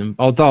season.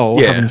 Although,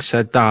 Yeah. having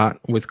said that,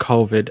 with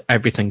COVID,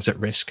 everything's at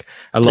risk.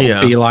 A little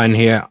Yeah. beeline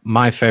here.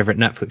 My favorite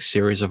Netflix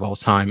series of all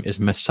time is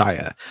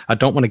Messiah. I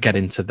don't want to get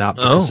into that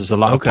because there's a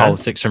lot okay. of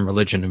politics and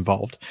religion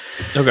involved.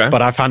 Okay.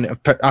 But I find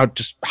it. I would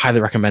just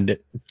highly recommend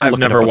it. I've Look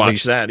it never up at watched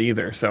least. that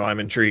either, so I'm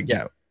intrigued.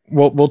 Yeah.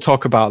 We'll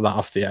talk about that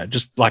off the air.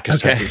 Just like I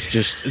said, Okay. it's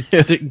just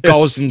it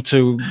goes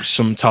into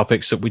some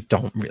topics that we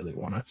don't really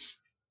want to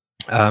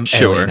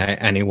Sure. alienate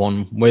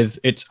anyone with.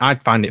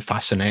 I'd find it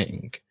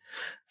fascinating.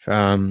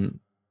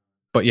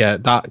 But yeah,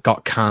 that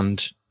got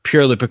canned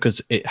purely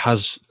because it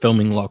has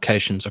filming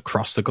locations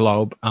across the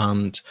globe,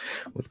 and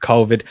with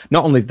COVID,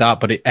 not only that,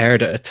 but it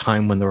aired at a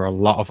time when there were a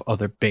lot of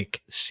other big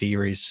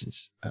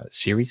series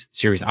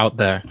out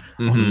there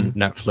on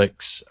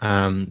Netflix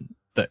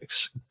that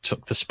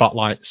took the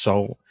spotlight,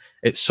 so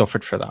it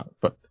suffered for that.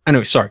 But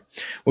anyway, sorry,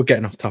 we're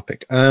getting off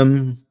topic.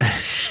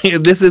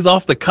 This is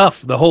off the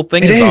cuff. The whole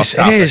thing is off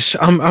topic. It is.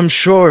 I'm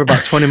sure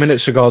about 20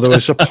 minutes ago there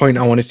was a point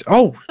I wanted to.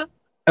 Oh,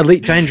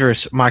 Elite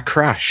Dangerous, my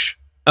crash.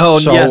 Oh,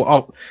 so yes.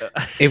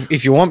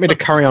 if you want me to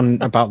carry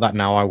on about that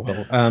now, I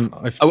will.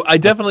 I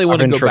definitely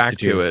want to go back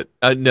interrupted you. to it.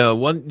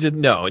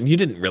 No, and you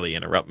didn't really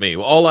interrupt me.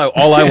 All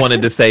I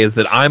wanted to say is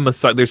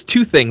that there's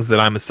two things that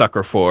I'm a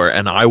sucker for,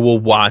 and I will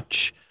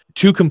watch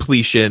to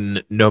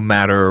completion no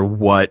matter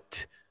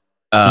what.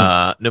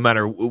 No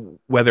matter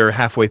whether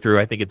halfway through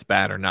I think it's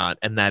bad or not,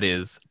 and that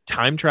is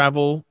time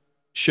travel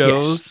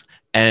shows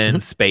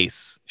and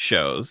space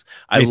shows.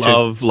 I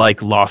love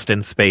like Lost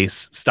in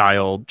Space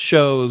style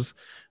shows.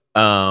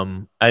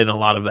 And a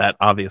lot of that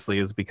obviously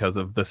is because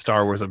of the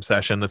Star Wars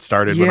obsession that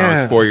started when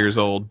I was 4 years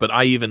old. But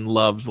I even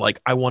loved, like,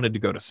 I wanted to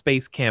go to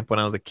space camp when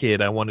I was a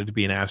kid. I wanted to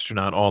be an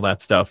astronaut, all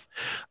that stuff.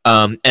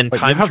 And Wait,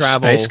 time you have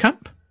travel. space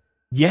camp?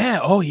 Yeah.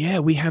 Oh, yeah.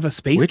 We have a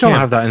space We camp. don't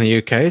have that in the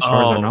UK, as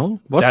far as I know.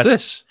 What's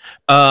this?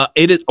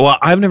 It is. Well,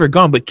 I've never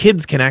gone, but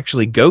kids can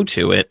actually go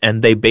to it,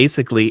 and they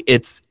basically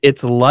it's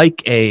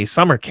like a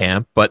summer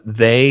camp, but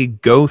they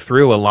go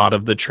through a lot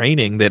of the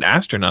training that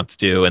astronauts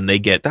do, and they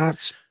get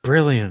That's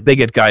brilliant. they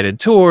get guided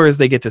tours.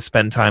 They get to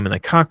spend time in the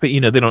cockpit. You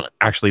know, they don't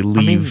actually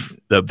leave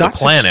the that's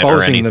planet or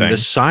exposing anything. them to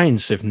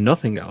science, if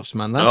nothing else,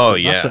 man.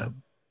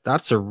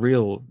 That's a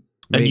real.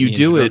 And you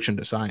do it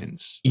to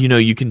science. You know,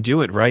 you can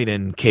do it right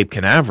in Cape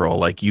Canaveral.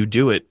 Like you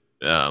do it,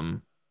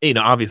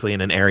 obviously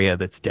in an area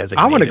that's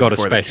designated. I want to go to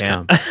for space the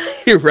camp. camp.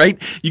 You're right.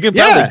 You can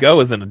probably go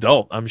as an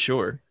adult, I'm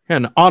sure. Yeah,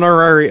 an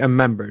honorary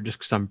member just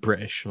because I'm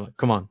British. Like,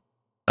 come on.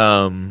 Show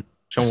 'em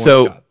what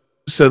you got.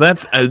 So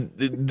that's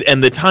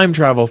and the time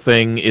travel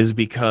thing is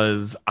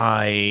because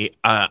I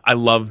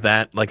love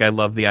that. Like I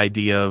love the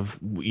idea of,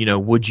 you know,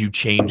 would you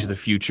change the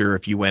future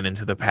if you went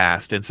into the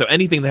past? And so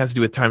anything that has to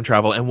do with time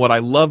travel. And what I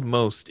love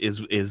most is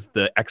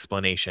the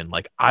explanation.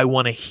 Like I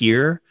want to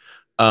hear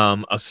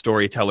a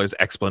storyteller's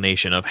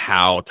explanation of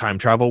how time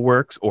travel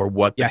works or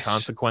what the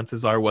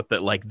consequences are.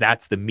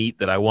 That's the meat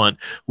that I want.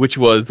 Which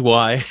was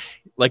why,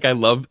 like I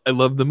love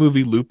the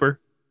movie Looper.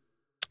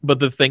 But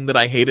the thing that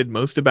I hated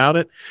most about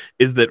it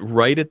is that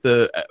right at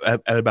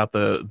about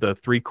the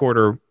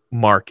 3/4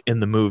 mark in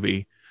the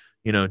movie,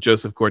 you know,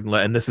 Joseph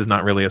Gordon-Levitt, and this is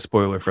not really a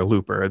spoiler for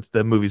Looper.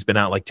 The movie's been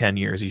out like 10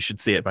 years. You should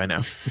see it by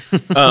now.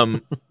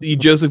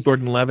 Joseph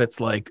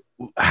Gordon-Levitt's like,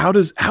 how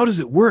does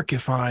it work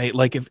if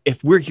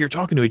we're here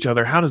talking to each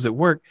other, how does it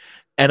work?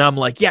 And I'm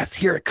like, yes,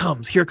 here it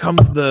comes. Here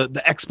comes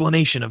the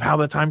explanation of how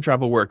the time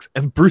travel works.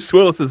 And Bruce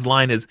Willis's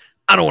line is,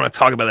 I don't want to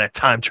talk about that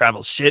time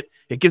travel shit.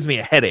 It gives me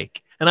a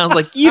headache. And I was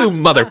like, you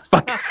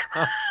motherfucker.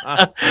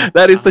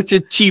 That is such a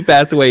cheap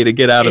ass way to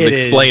get out of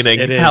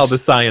explaining how the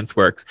science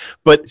works.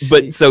 But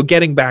so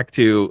getting back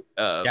to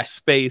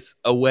Space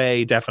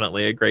Away,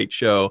 definitely a great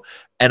show.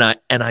 And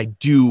I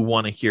do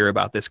want to hear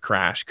about this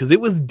crash because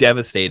it was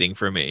devastating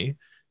for me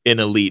in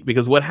Elite,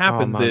 because what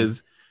happens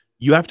is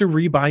you have to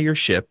rebuy your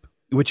ship,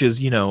 which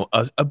is, you know,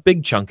 a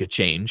big chunk of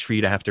change for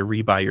you to have to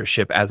rebuy your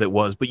ship as it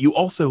was. But you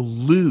also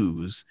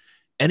lose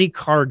any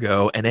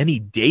cargo and any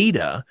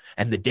data,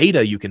 and the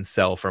data you can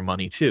sell for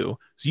money too.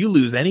 So you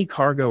lose any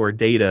cargo or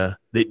data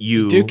that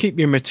you do keep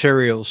your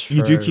materials.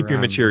 You do keep your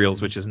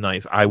materials, which is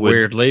nice. I would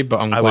weirdly, but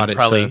I'm glad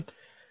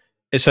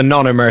it's a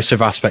non-immersive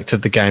aspect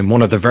of the game.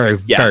 One of the very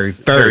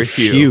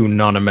few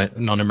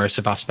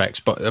non-immersive aspects,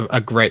 but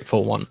a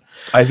grateful one.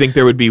 I think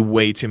there would be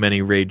way too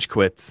many rage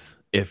quits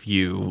if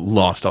you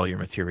lost all your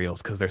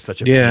materials because they're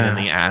such a pain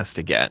in the ass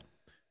to get.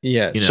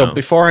 Yeah. So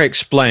before I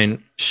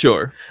explain,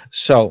 sure.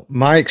 So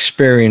my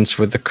experience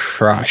with the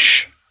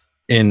crash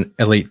in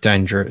Elite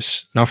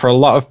Dangerous. Now, for a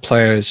lot of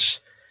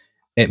players,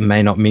 it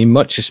may not mean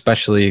much,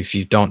 especially if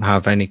you don't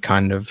have any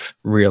kind of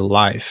real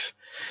life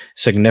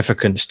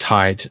significance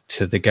tied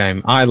to the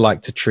game. I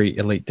like to treat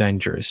Elite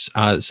Dangerous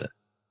as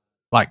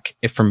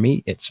for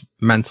me, it's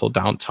mental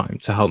downtime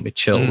to help me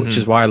chill, which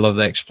is why I love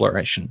the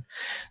exploration.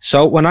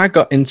 So when I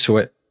got into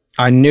it,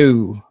 I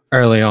knew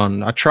early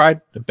on, I tried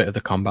a bit of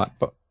the combat,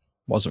 but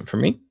wasn't for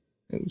me.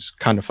 It was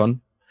kind of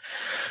fun.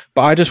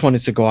 But I just wanted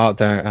to go out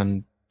there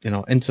and,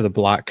 into the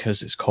black,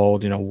 as it's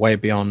called, way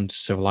beyond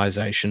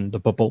civilization, the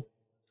bubble.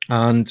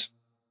 And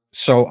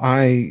so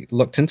I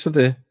looked into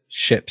the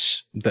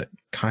ships that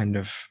kind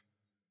of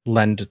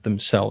lend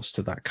themselves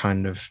to that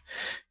kind of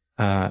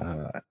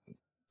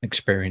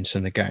experience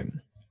in the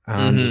game.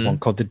 And there's one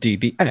called the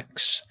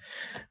DBX.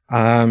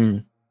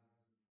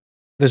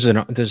 There's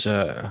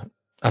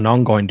an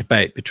ongoing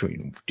debate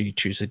between, do you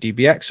choose the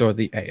DBX or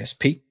the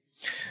ASP?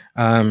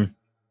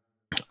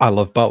 I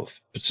love both,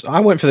 but I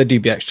went for the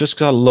DBX just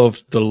because I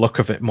loved the look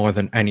of it more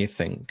than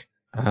anything,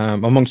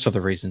 amongst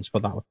other reasons,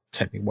 but that would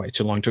take me way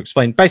too long to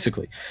explain.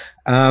 Basically,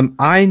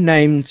 I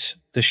named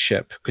the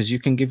ship, because you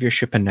can give your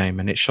ship a name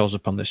and it shows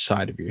up on the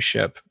side of your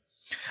ship.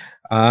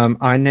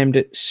 I named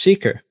it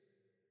Seeker,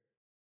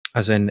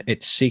 as in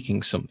it's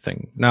seeking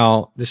something.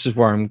 Now, this is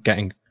where I'm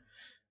getting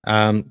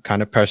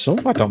kind of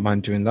personal. I don't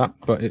mind doing that,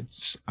 but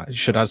it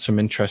should add some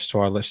interest to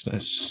our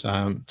listeners'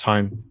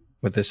 time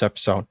with this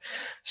episode.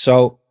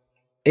 So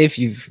I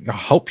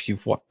hope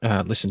you've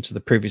listened to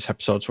the previous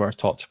episodes where I've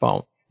talked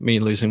about me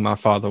losing my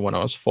father when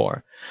I was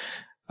 4.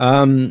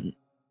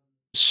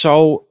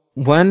 So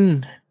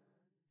when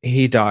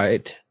he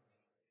died,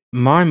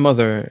 my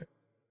mother,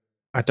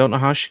 I don't know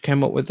how she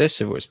came up with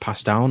this, if it was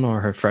passed down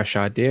or her fresh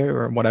idea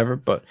or whatever,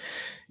 but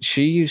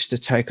she used to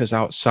take us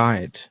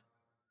outside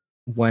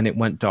when it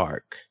went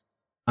dark,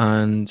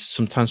 and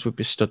sometimes we'd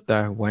be stood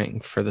there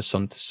waiting for the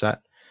sun to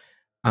set,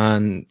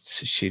 and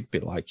she'd be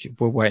like,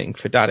 we're waiting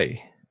for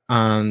daddy,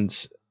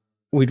 and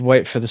we'd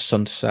wait for the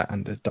sun to set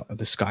and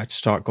the sky to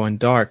start going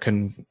dark,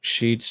 and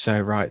she'd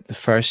say, right, the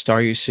first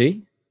star you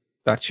see,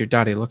 that's your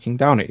daddy looking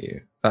down at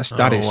you. That's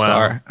daddy's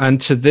star. And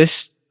to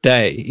this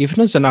day, even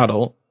as an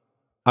adult,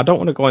 I don't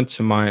want to go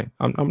into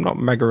I'm not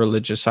mega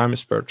religious, I'm a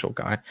spiritual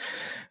guy.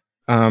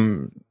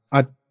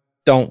 I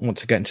don't want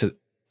to get into,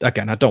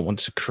 again, I don't want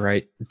to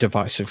create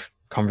divisive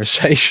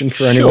conversation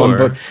for anyone,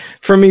 but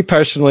for me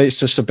personally, it's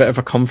just a bit of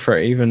a comfort,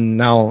 even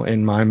now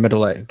in my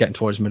middle age, getting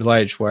towards middle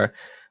age, where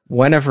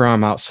whenever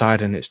I'm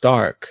outside and it's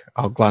dark,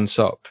 I'll glance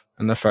up,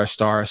 and the first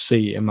star I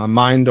see in my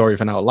mind, or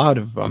even out loud,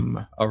 if I'm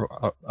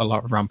a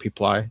lot around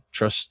people I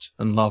trust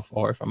and love,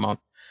 or if I'm on,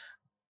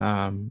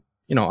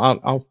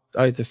 I'll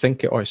either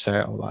think it or say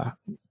it out loud.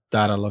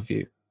 Dad, I love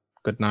you.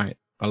 Good night.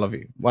 I love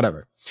you.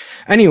 Whatever.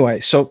 Anyway,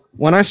 so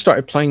when I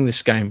started playing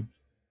this game,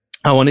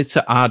 I wanted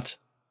to add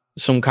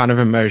some kind of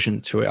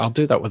immersion to it. I'll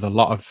do that with a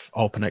lot of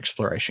open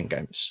exploration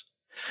games.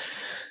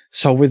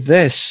 So with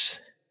this,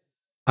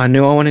 I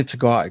knew I wanted to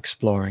go out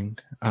exploring,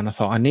 and I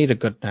thought I need a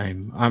good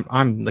name.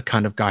 I'm the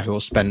kind of guy who will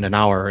spend an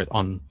hour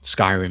on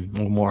Skyrim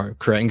or more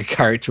creating a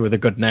character with a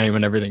good name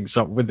and everything.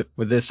 So with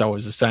this, I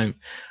was the same.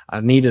 I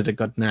needed a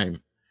good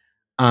name,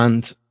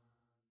 and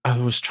I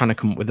was trying to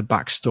come up with a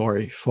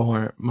backstory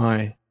for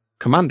my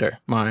commander,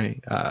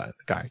 the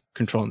guy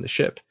controlling the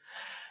ship.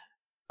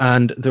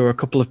 And there were a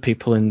couple of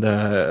people in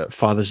the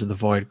Fathers of the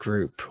Void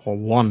group, or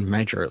one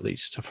major at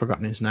least. I've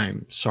forgotten his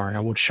name. Sorry, I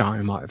would shout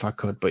him out if I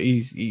could. But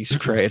he's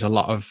created a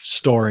lot of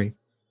story,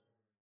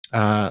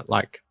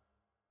 like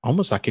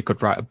almost like he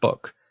could write a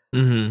book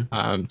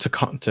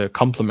to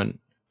complement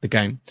the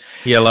game.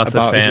 Yeah, lots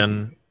of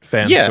fan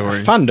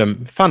stories.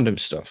 Fandom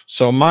stuff.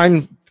 So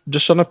mine,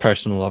 just on a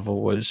personal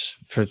level, was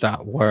for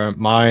that, where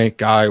my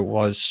guy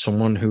was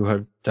someone who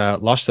had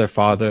lost their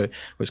father,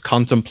 was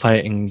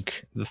contemplating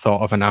the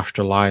thought of an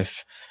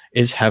afterlife.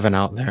 Is heaven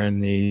out there in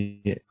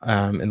the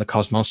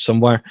cosmos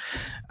somewhere?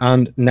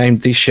 And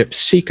named the ship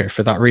Seeker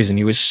for that reason.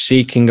 He was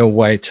seeking a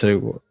way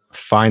to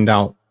find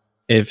out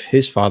if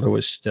his father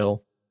was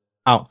still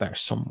out there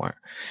somewhere.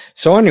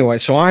 So anyway,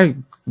 so I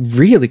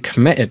really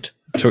committed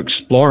to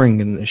exploring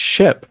in this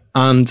ship,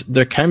 and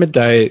there came a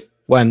day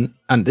when,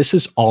 and this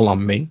is all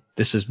on me,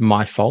 this is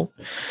my fault,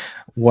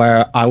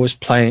 where I was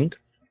playing.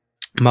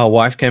 My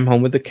wife came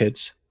home with the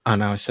kids,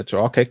 and I said to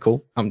her, okay,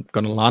 cool, I'm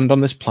going to land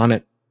on this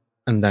planet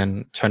and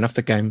then turn off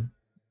the game,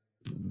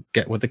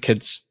 get with the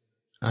kids,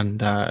 and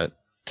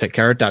take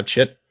care of dad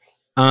shit.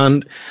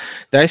 And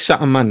they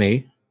sat on my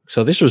knee.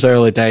 So this was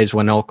early days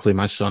when Oakley,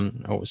 my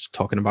son, I was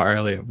talking about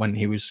earlier, when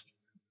he was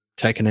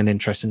taking an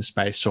interest in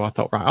space. So I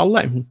thought, right,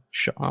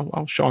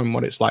 I'll show him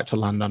what it's like to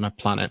land on a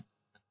planet,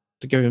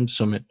 to give him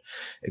some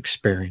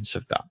experience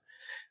of that.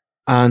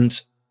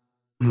 And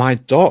my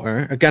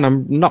daughter, again,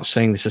 I'm not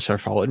saying this is her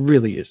fault, it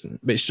really isn't,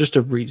 but it's just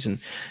a reason.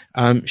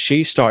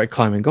 She started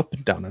climbing up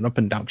and down and up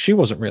and down. She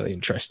wasn't really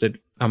interested,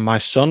 and my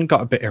son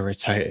got a bit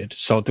irritated.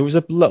 So there was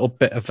a little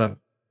bit of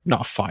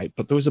not a fight,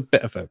 but there was a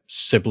bit of a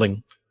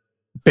sibling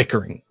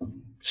bickering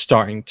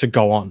starting to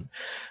go on.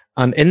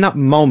 And in that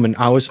moment,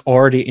 I was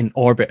already in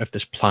orbit of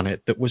this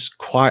planet that was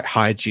quite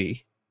high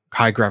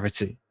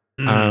gravity,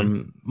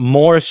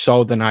 more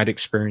so than I'd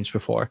experienced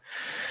before.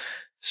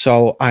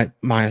 So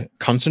my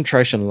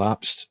concentration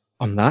lapsed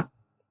on that.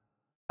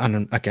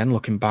 And again,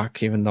 looking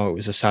back, even though it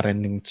was a sad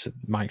ending to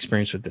my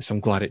experience with this, I'm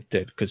glad it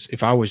did. Because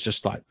if I was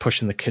just like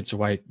pushing the kids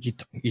away,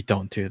 you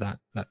don't do that.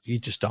 You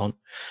just don't.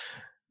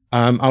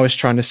 I was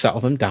trying to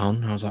settle them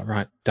down. I was like,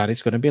 right,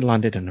 daddy's going to be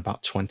landed in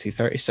about 20,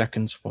 30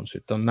 seconds. Once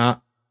we've done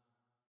that,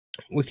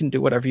 we can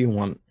do whatever you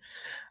want.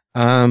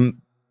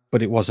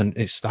 But it wasn't.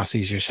 That's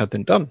easier said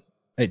than done.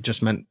 It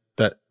just meant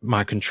that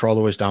my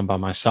controller was down by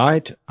my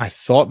side. I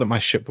thought that my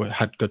ship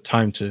had good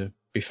time to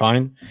be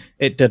fine.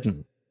 It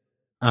didn't.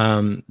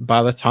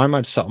 By the time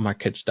I'd settled my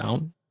kids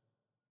down,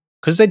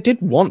 because they did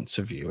want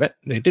to view it,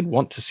 they did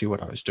want to see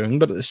what I was doing,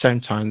 but at the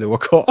same time, they were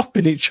caught up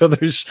in each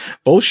other's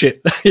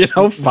bullshit,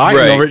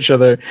 fighting over each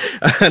other.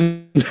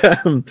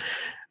 And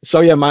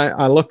so yeah,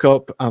 I look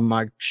up and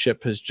my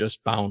ship has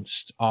just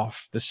bounced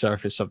off the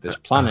surface of this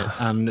planet,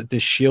 and the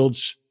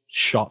shields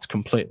shot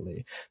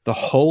completely. The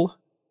hull.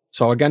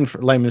 So again,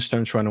 for layman's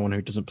terms, for anyone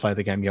who doesn't play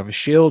the game, you have a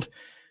shield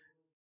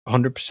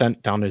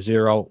 100% down to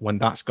 0. When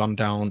that's gone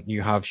down,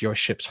 you have your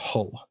ship's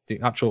hull, the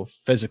actual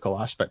physical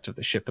aspect of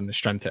the ship and the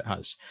strength it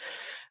has.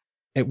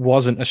 It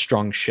wasn't a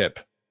strong ship,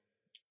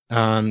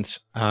 and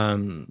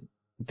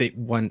they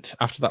went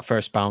after that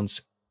first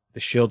bounce. The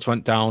shields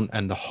went down,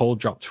 and the hull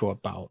dropped to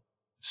about,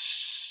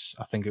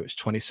 I think it was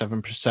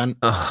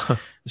 27%.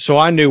 So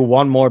I knew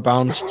one more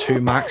bounce,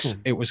 2 max,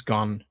 it was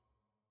gone.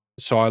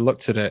 So I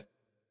looked at it,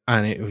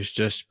 and it was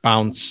just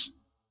bounce,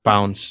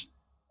 bounce,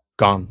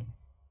 gone.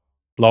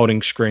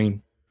 Loading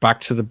screen, back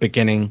to the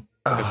beginning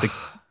of the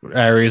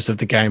areas of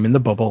the game in the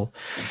bubble.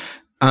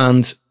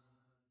 And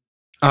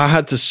I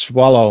had to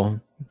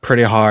swallow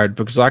pretty hard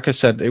because, like I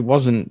said, it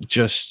wasn't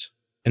just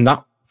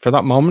for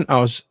that moment, I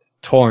was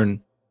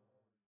torn,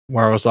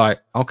 where I was like,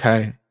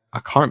 okay, I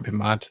can't be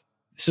mad.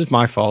 This is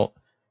my fault.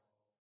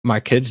 My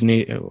kids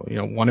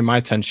wanted my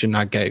attention.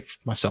 I gave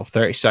myself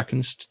 30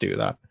 seconds to do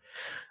that.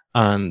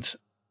 And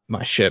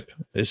my ship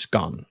is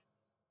gone.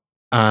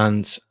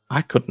 And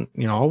I couldn't,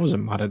 I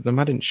wasn't mad at them.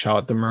 I didn't shout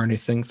at them or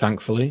anything,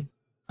 thankfully.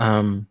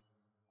 I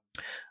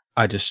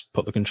just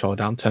put the controller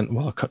down, turned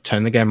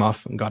the game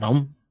off and got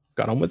on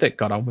with it,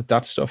 got on with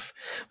that stuff.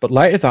 But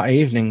later that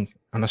evening,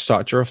 and I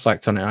started to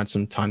reflect on it, I had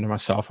some time to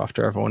myself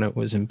after everyone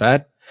was in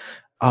bed.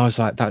 I was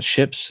like, that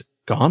ship's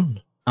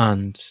gone.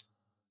 And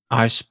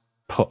I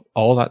put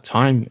all that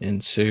time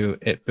into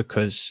it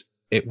because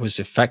it was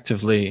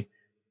effectively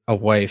a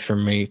way for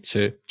me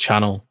to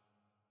channel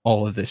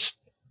all of this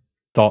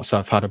thoughts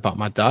I've had about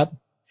my dad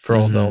for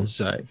all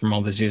those from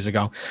all those years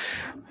ago.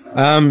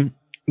 I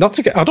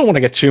don't want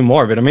to get too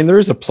morbid. I mean, there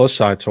is a plus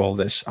side to all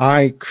this.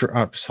 I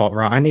thought,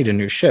 right, I need a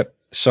new ship,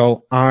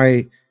 so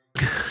I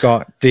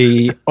got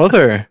the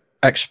other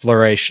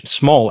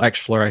small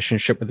exploration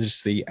ship, which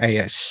is the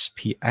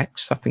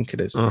ASPX, I think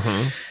it is,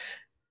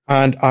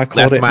 and I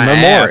called it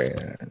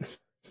Memoria.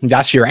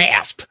 That's your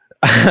asp.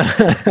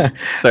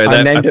 Sorry,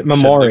 I named it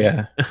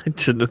Memoria. I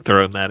shouldn't have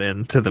thrown that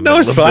into the middle. No,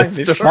 it's fine.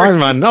 It's fine,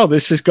 man. No,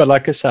 this is good.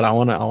 Like I said, I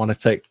want to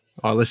take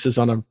our listeners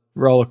on a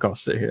roller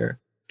coaster here.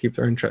 Keep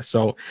their interest.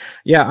 So,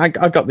 yeah, I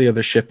got the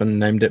other ship and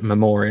named it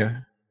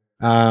Memoria,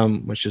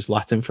 which is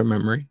Latin for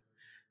memory,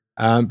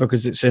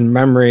 because it's in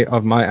memory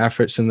of my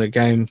efforts in the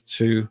game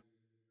to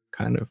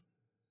kind of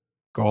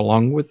go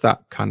along with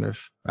that kind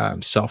of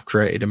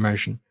self-created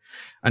immersion.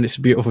 And it's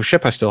a beautiful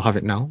ship. I still have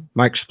it now.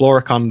 My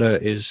Explorer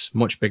Conda is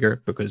much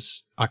bigger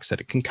because, like I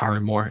said, it can carry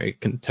more. It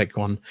can take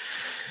on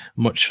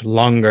much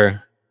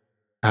longer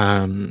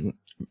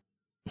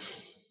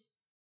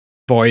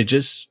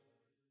voyages.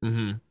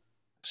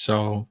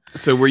 So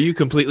were you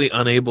completely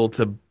unable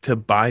to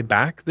buy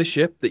back the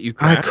ship that you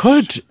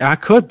crashed? I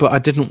could, but I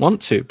didn't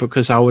want to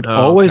because I would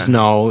always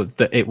know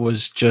that it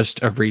was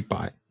just a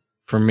rebuy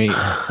for me.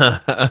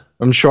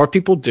 I'm sure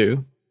people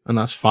do. And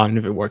that's fine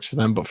if it works for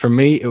them. But for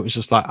me, it was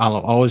just like, I'll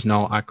always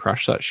know I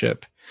crashed that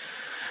ship.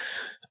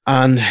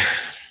 And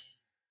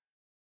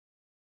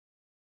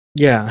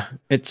yeah,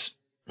 it's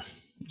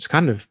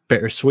kind of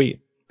bittersweet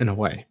in a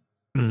way.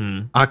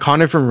 I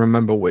can't even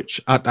remember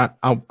which.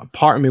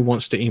 Part of me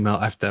wants to email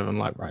FDev and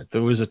like, right,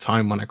 there was a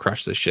time when I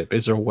crashed this ship.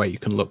 Is there a way you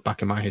can look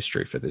back in my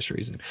history for this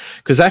reason?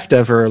 Because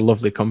FDev are a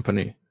lovely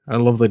company, a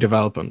lovely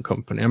development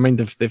company. I mean,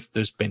 there's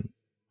been,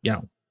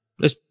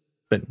 there's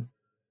been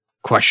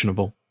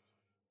questionable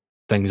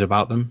things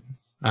about them.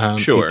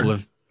 Sure.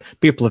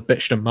 People have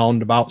bitched and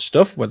moaned about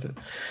stuff, whether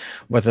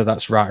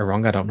that's right or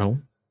wrong, I don't know.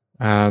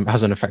 It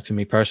hasn't affected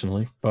me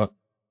personally, but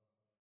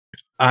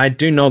I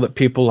do know that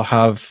people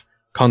have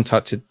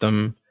contacted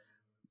them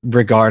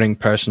regarding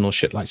personal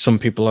shit. Like some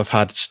people have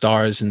had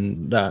stars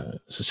and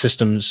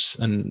systems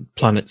and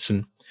planets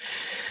and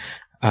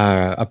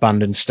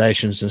abandoned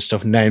stations and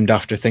stuff named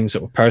after things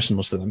that were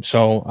personal to them.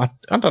 So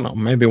I don't know.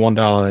 Maybe one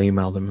day I'll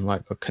email them and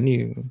like, can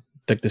you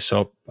dig this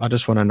up? I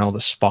just want to know the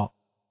spot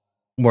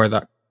where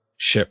that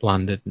ship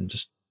landed and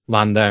just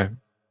land there,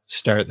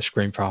 stare at the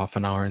screen for half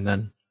an hour, and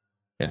then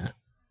that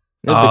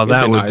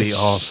would be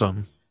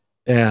awesome.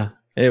 Yeah,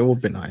 it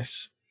would be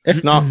nice.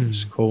 If not,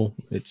 it's cool.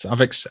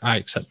 I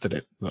accepted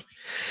it. But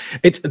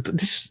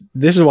this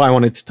is why I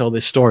wanted to tell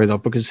this story though,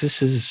 because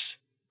this is,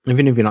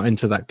 even if you're not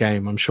into that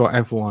game, I'm sure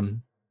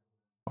everyone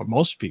or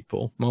most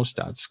people, most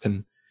dads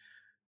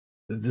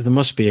there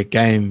must be a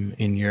game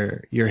in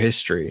your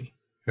history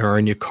or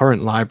in your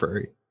current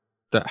library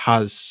that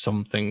has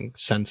something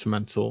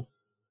sentimental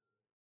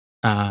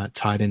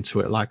tied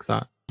into it like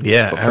that.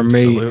 Yeah, but for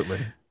absolutely.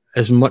 me,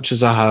 as much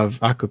as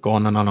I could go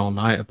on and on all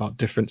night about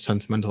different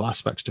sentimental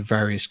aspects to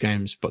various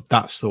games, but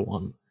that's the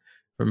one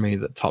for me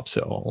that tops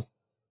it all.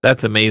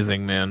 That's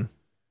amazing, man.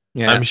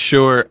 Yeah. I'm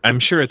sure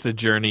it's a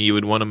journey you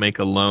would want to make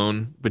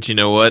alone, but you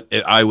know what?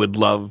 I would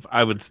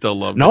still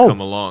love to No. come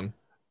along.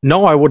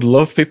 No, I would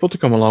love people to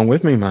come along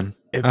with me, man.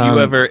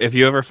 If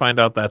you ever find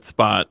out that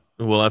spot,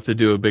 we'll have to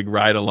do a big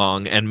ride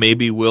along, and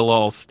maybe we'll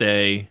all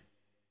stay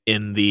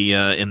in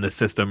the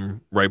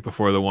system right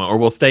before the one, or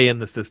we'll stay in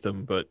the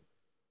system. But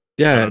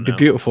yeah, it'd be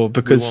beautiful,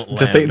 because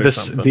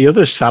the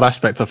other sad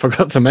aspect I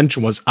forgot to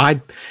mention was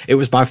it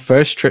was my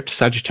first trip to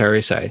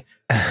Sagittarius A,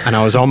 and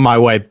I was on my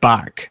way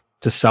back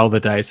to sell the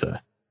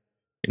data.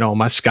 You know,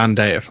 my scan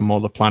data from all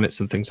the planets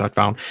and things I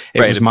found.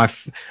 It was my,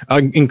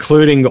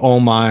 including all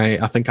my,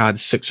 I think I had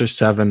 6 or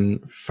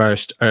 7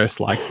 first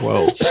Earth-like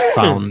worlds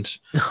found.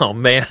 Oh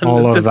man,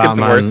 this just gets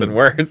worse and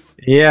worse.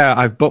 Yeah,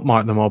 I've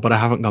bookmarked them all, but I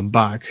haven't gone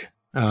back.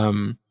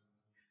 I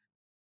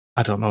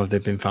don't know if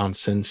they've been found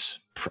since.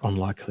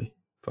 Unlikely,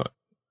 but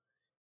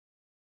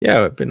yeah,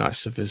 it'd be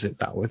nice to visit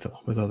that with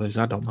others.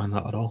 I don't mind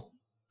that at all.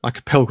 Like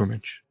a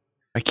pilgrimage.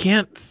 I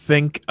can't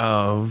think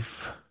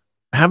of.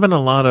 Having a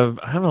lot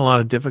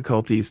of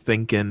difficulties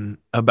thinking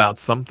about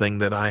something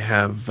that I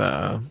have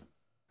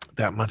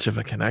that much of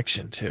a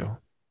connection to.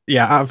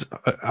 Yeah,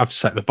 I've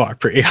set the bar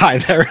pretty high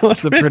there.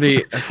 It's a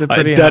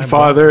pretty dead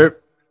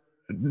father,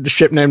 the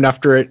ship named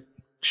after it,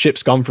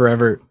 ship's gone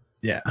forever.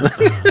 Yeah.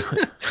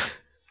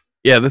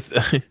 Yeah,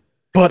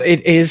 but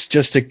it is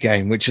just a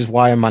game, which is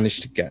why I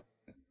managed to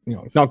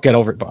not get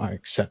over it, but I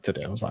accepted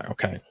it. I was like,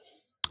 okay.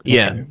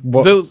 Yeah. Okay.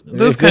 Those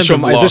kinds of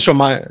loss.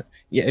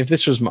 If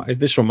this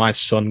were my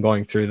son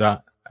going through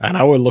that, and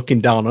I were looking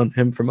down on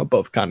him from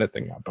above, kind of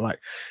thing, I'd be like,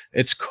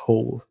 "It's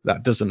cool.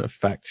 That doesn't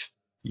affect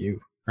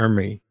you or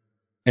me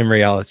in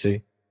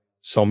reality.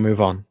 So move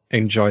on,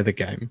 enjoy the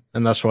game."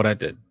 And that's what I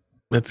did.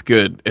 That's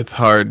good. It's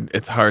hard.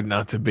 It's hard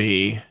not to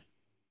be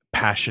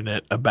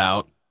passionate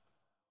about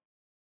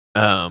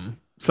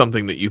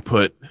something that you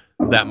put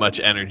that much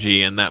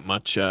energy and that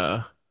much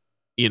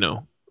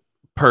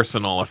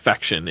personal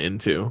affection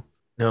into.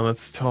 No,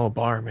 that's a tall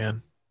bar,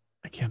 man.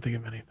 I can't think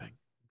of anything.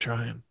 I'm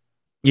trying.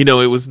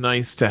 It was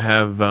nice to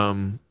have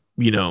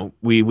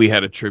we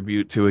had a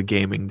tribute to a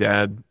gaming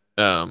dad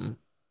who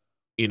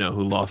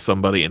lost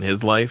somebody in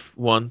his life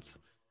once.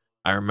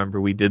 I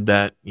remember we did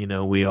that.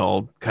 We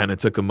all kind of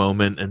took a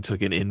moment and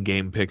took an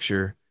in-game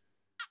picture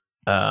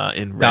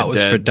in Red That was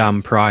Dead. For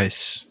Dan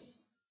Price.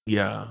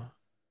 Yeah.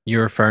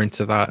 You're referring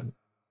to that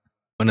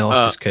when he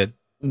lost his kid?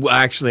 Well,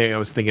 actually, I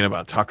was thinking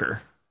about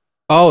Tucker.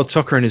 Oh,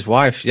 Tucker and his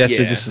wife. Yeah, Yeah.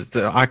 so this is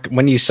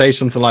when you say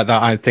something like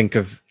that, I think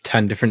of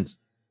 10 different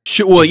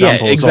Well, yeah,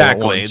 examples all at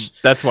exactly. once.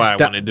 That's why I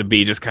wanted to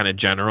be just kind of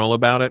general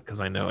about it, because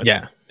I know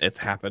it's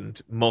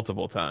happened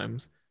multiple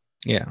times.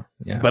 Yeah.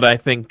 But I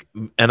think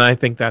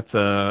that's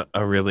a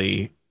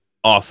really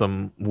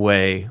awesome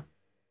way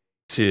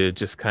to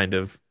just kind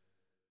of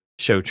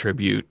show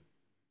tribute.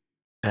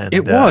 And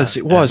It was.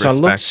 and I respect.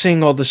 loved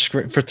seeing all the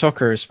script for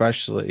Tucker,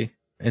 especially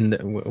in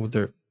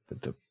the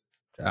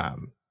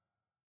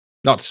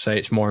not to say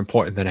it's more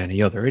important than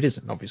any other. It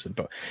isn't, obviously,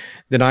 but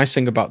the nice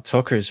thing about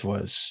Tucker's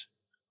was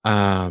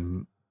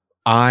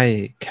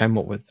I came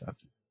up with,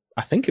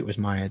 I think it was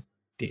my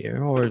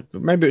idea, or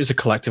maybe it was a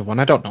collective one.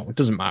 I don't know. It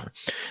doesn't matter.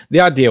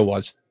 The idea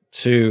was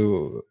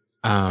to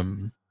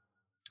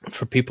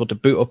for people to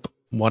boot up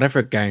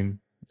whatever game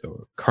they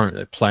were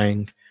currently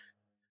playing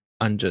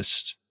and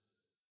just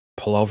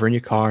pull over in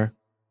your car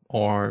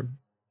or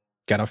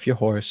get off your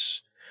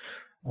horse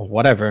or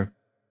whatever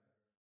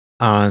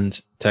and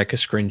take a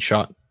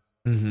screenshot,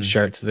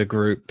 share it to the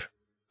group,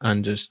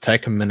 and just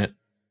take a minute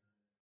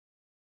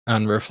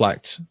and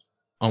reflect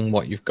on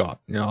what you've got.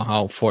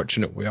 How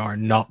fortunate we are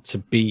not to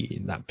be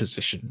in that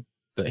position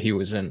that he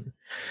was in.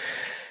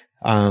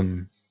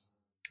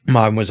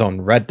 Mine was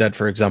on Red Dead,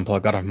 for example. I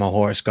got off my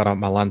horse, got out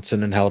my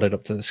lantern, and held it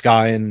up to the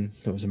sky, and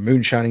there was a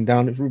moon shining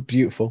down. It was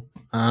beautiful.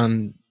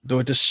 And there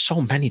were just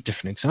so many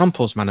different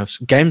examples, man, of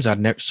games I'd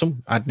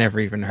never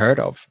even heard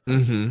of.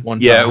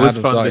 Yeah, it was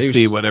fun to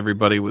see what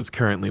everybody was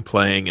currently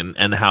playing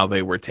and how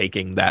they were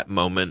taking that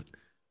moment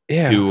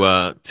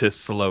to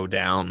slow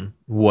down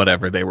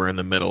whatever they were in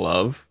the middle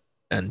of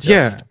and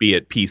just be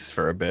at peace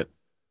for a bit.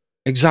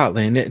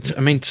 Exactly,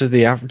 and to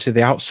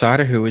the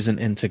outsider who isn't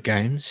into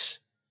games,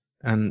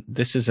 and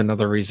this is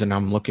another reason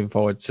I'm looking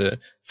forward to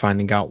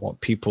finding out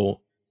what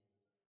people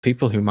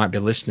who might be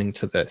listening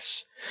to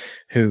this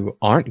who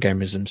aren't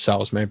gamers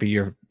themselves, maybe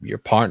your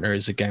partner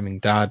is a gaming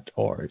dad,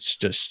 or it's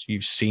just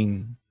you've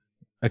seen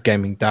a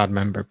gaming dad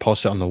member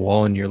post it on the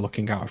wall and you're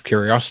looking out of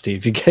curiosity.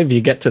 If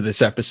you get to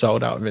this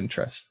episode out of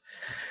interest,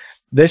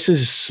 this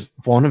is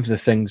one of the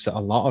things that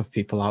a lot of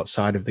people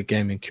outside of the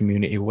gaming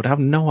community would have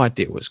no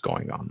idea what's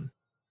going on.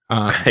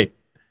 Right.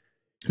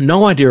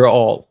 No idea at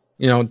all.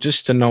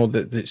 Just to know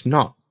that it's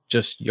not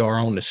just your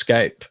own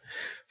escape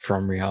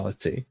from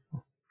reality.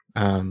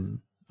 And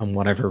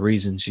whatever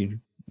reasons you're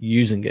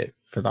using it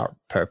for that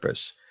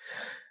purpose.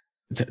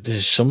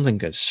 There's something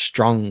that's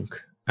strong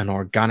and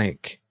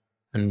organic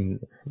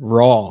and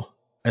raw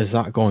as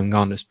that going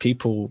on, as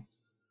people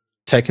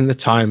taking the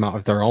time out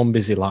of their own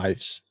busy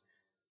lives.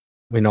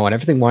 We know when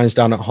everything winds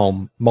down at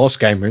home, most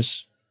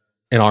gamers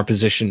in our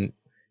position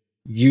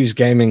use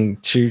gaming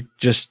to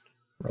just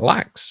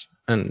relax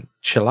and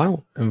chill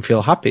out and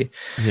feel happy.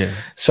 Yeah.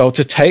 So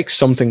to take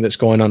something that's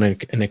going on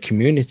in a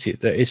community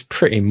that is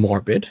pretty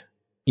morbid,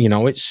 you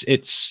know,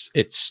 it's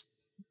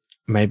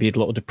maybe a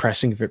little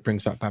depressing if it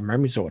brings back bad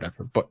memories or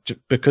whatever, but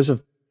because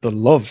of the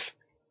love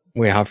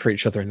we have for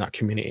each other in that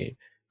community,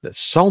 that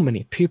so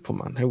many people,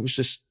 man, it was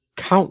just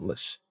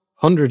countless,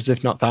 hundreds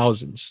if not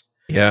thousands.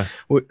 Yeah.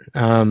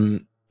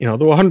 You know,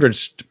 there were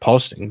hundreds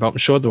posting, but I'm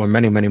sure there were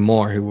many, many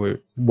more who were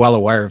well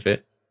aware of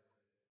it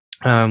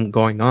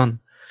going on.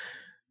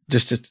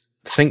 Just to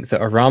think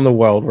that around the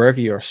world, wherever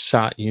you're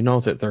sat, you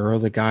know that there are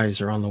other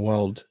guys around the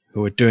world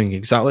who are doing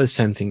exactly the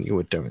same thing you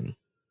were doing.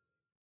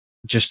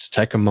 Just to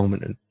take a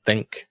moment and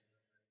think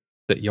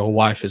that your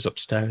wife is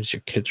upstairs,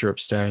 your kids are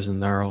upstairs,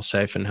 and they're all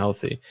safe and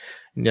healthy.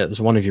 And yet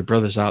there's one of your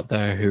brothers out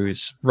there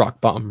who's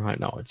rock bottom right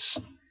now.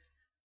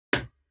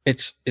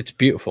 It's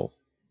beautiful.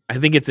 I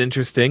think it's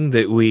interesting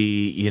that we,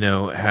 you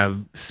know,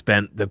 have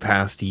spent the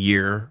past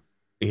year,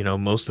 you know,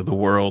 most of the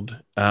world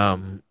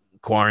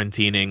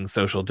quarantining,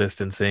 social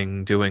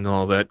distancing, doing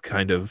all that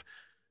kind of,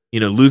 you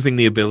know, losing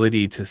the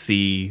ability to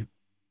see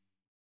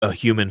a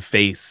human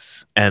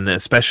face, and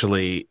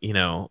especially, you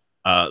know,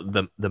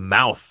 the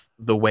mouth,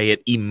 the way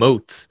it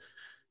emotes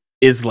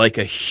is like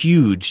a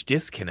huge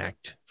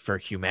disconnect for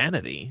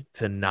humanity,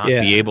 to not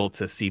be able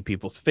to see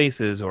people's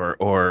faces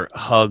or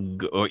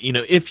hug, or, you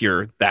know, if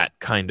you're that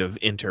kind of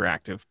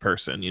interactive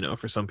person, you know,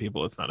 for some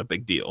people it's not a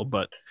big deal,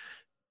 but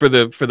for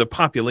the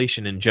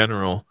population in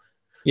general,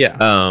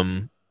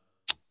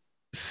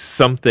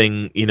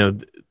 something, you know,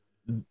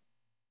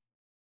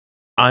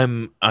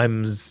 I'm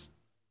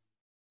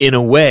in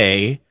a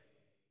way,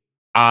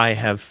 I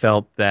have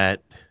felt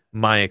that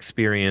my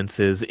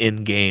experiences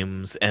in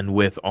games and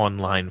with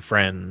online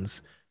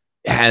friends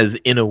has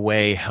in a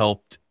way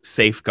helped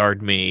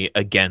safeguard me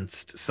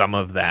against some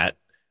of that.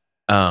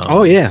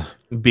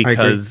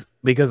 Because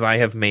I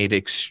have made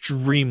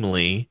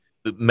extremely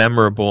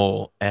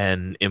memorable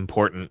and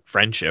important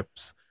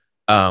friendships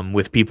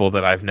with people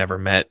that I've never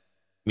met,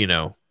 you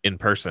know, in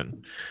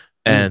person.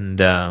 And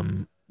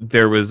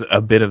there was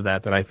a bit of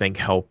that I think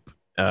helped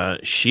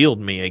shield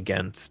me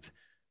against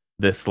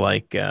this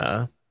like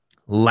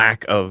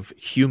lack of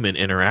human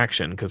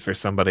interaction, because for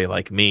somebody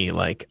like me,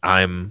 like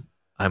I'm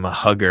a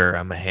hugger,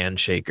 I'm a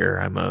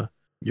handshaker,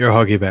 you're a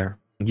huggy bear.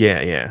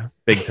 Yeah,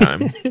 big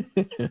time.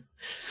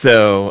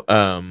 So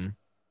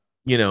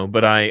you know,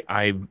 but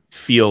I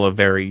feel a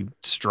very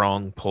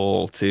strong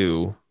pull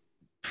to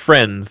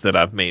friends that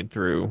I've made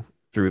through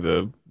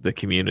the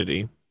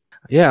community.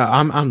 Yeah,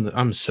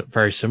 I'm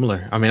very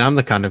similar. I mean, I'm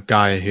the kind of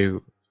guy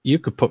who you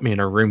could put me in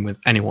a room with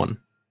anyone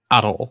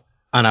at all,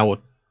 and I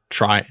would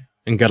try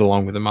and get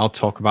along with them. I'll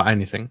talk about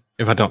anything.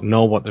 If I don't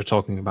know what they're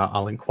talking about,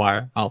 I'll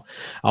inquire. I'll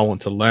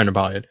want to learn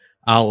about it.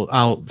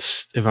 I'll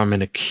if I'm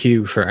in a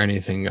queue for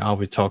anything, I'll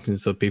be talking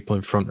to the people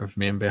in front of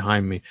me and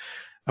behind me.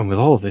 And with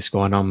all of this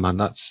going on, man,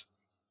 that's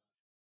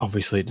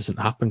obviously it doesn't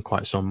happen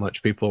quite so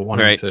much. People are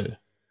wanting to.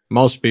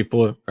 Most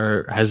people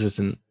are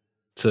hesitant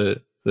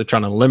to. They're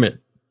trying to limit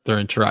their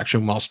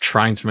interaction whilst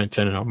trying to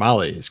maintain a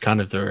normality. It's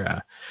kind of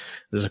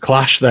there's a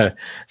clash there.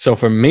 So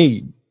for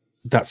me,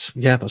 that's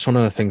one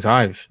of the things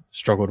I've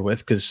struggled with,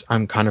 because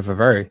I'm kind of a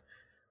very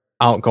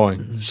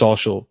outgoing,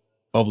 social,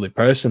 bubbly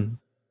person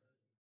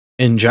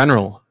in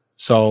general.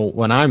 So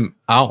when I'm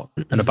out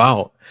and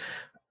about,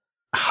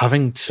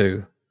 having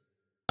to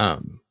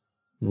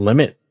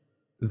limit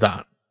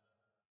that,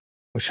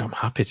 which I'm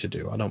happy to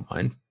do, I don't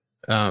mind,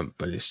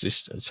 but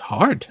it's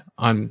hard.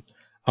 I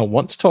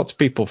want to talk to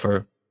people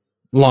for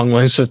long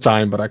lengths of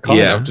time, but I can't.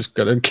 I've just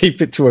got to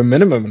keep it to a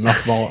minimum and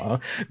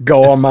not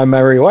go on my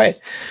merry way.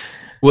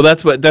 Well,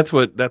 that's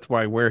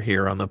why we're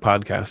here on the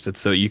podcast.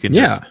 It's so you can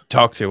just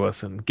talk to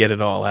us and get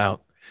it all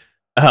out.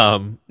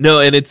 No,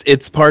 and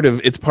it's part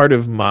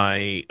of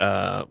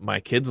my my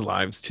kids'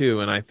 lives too.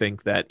 And I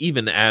think that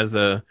even as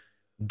a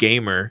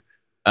gamer,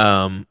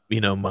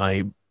 you know,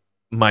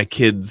 my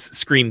kids'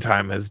 screen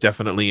time has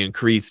definitely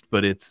increased,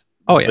 but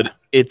but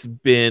it's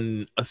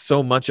been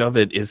so much of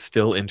it is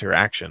still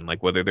interaction,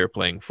 like whether they're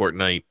playing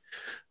Fortnite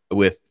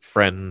with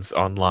friends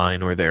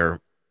online, or they're,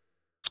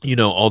 you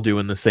know, all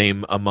doing the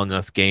same Among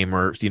Us game,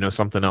 or, you know,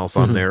 something else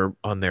on their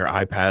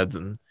iPads.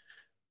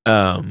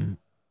 And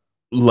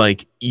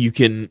like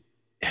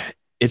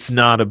it's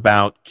not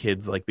about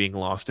kids like being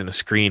lost in a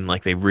screen.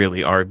 Like they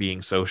really are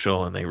being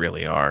social, and they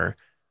really are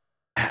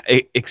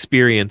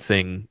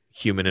experiencing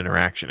human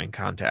interaction and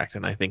contact.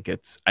 And I think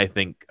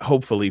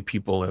hopefully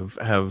people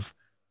have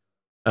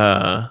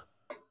I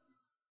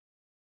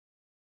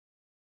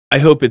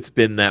hope it's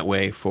been that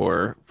way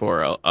for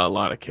a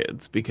lot of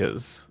kids,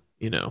 because,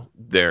 you know,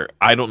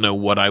 I don't know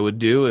what I would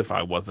do if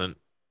I wasn't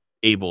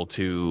able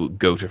to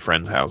go to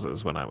friends'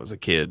 houses when I was a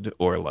kid,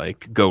 or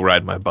like go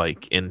ride my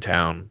bike in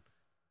town.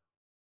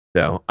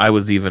 So I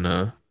was even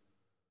a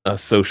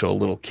social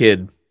little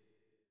kid.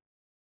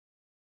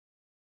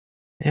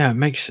 Yeah,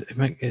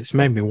 it's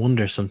made me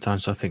wonder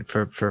sometimes. I think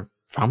for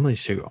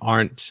families who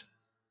aren't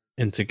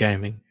into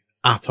gaming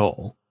at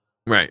all,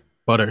 Right.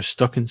 but are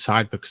stuck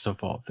inside because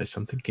of all of this,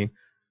 I'm thinking,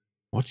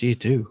 what do you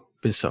do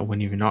when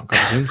you've not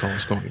got Zoom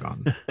calls going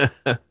on?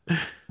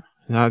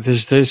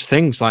 There's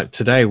things like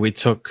today we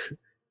took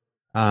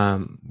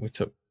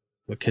the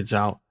kids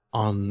out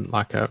on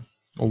like a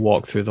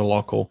walk through the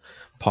local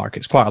park.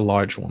 It's quite a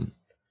large one,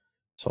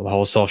 so the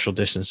whole social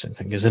distancing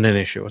thing isn't an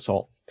issue at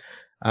all.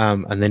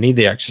 And they need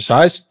the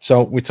exercise,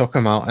 so we took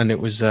them out, and it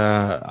was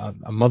a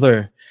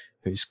mother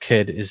whose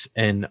kid is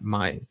in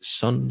my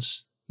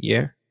son's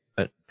year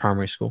at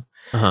primary school.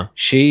 Uh-huh.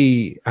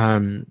 She'd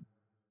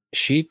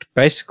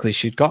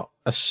got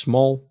a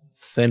small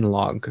thin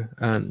log,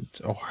 and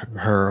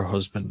her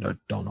husband, I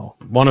don't know,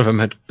 one of them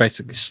had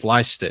basically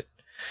sliced it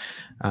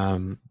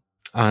and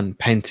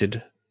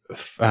painted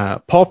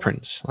paw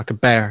prints, like a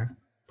bear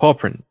paw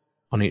print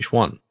on each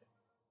one.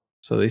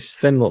 So these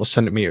thin little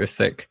centimeter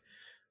thick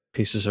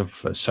pieces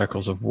of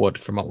circles of wood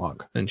from a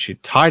log, and she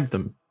tied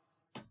them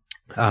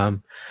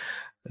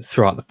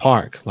throughout the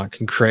park, like,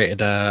 and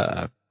created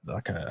a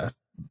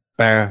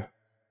bear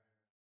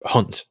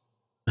hunt.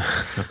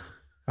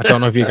 I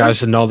don't know if you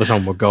guys know the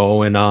song. We're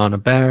going on a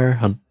bear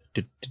hunt.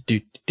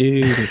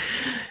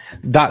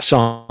 That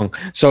song.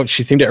 So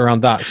she themed it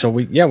around that. So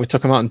we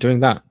took them out and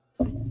doing that.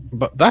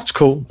 But that's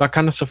cool. That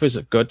kind of stuff is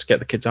good to get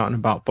the kids out and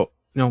about. But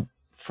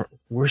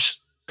we're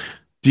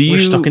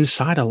stuck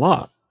inside a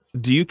lot.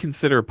 Do you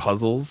consider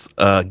puzzles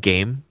a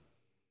game?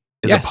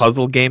 Is Yes. a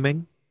puzzle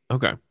gaming?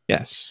 Okay.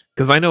 Yes.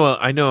 Because I know.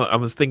 I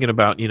was thinking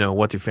about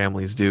what do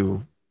families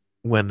do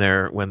when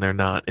they're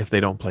not, if they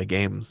don't play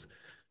games,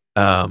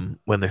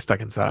 when they're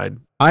stuck inside.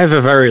 I have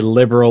a very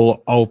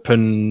liberal,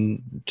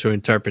 open to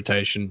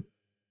interpretation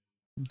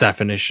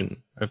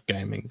definition of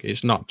gaming.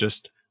 It's not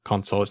just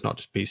console. It's not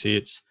just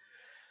PC.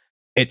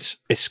 It's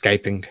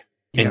escaping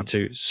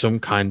into some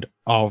kind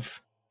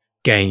of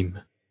game.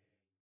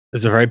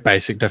 There's a very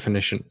basic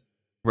definition.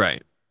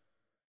 Right.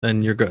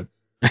 Then you're good.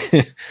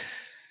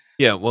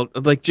 Yeah, well,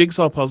 like,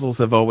 jigsaw puzzles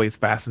have always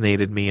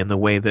fascinated me in the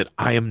way that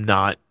I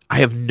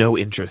have no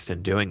interest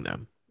in doing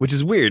them, which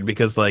is weird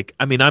because, like,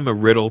 I mean, I'm a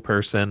riddle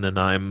person and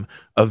I'm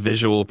a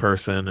visual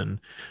person,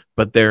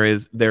 but there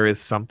is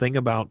something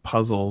about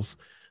puzzles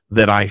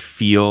that I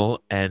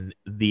feel, and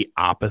the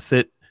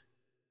opposite,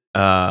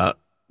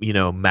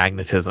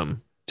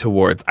 magnetism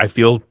towards. I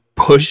feel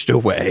pushed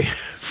away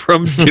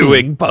from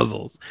doing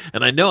puzzles.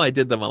 And I know I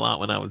did them a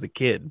lot when I was a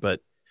kid, but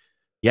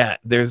yeah,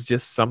 there's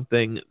just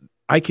something.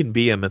 I can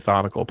be a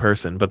methodical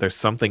person, but there's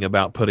something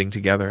about putting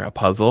together a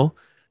puzzle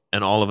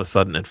and all of a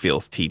sudden it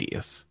feels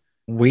tedious.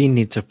 We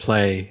need to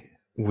play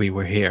We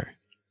Were Here.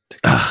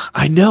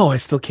 I know. I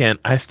still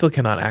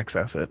cannot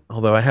access it,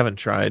 although I haven't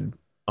tried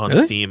on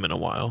Really? Steam in a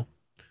while.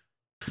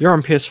 You're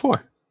on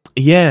PS4.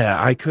 Yeah,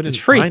 I couldn't It's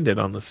free. find it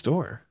on the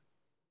store.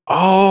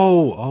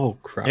 Oh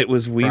crap. It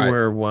was We Right.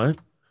 Were what?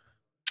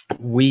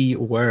 We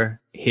Were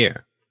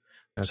Here.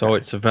 So Okay.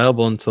 it's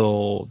available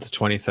until the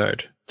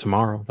 23rd.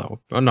 Tomorrow.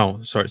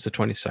 It's the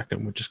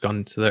 22nd. We've just gone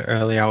into the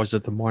early hours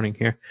of the morning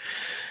here.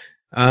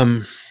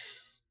 I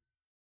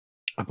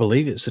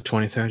believe it's the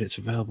 23rd. It's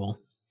available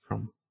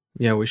from.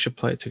 Yeah, we should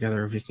play it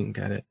together if you can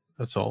get it.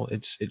 That's all.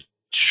 It's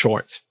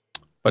short,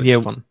 but Yeah.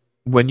 it's fun.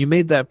 When you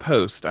made that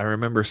post, I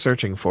remember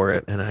searching for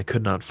it and I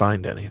could not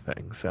find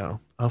anything. So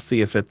I'll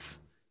see if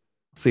it's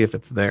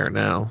there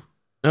now.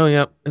 Oh,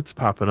 yep, it's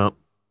popping up.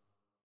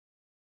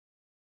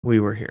 We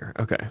Were Here.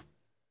 Okay.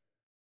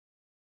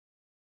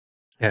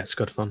 Yeah, it's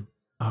good fun.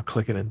 I'll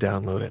click it and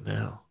download it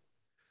now.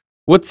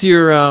 What's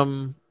your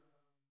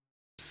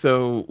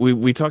so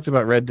we talked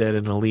about Red Dead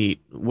and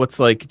Elite. What's,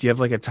 like, do you have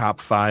like a top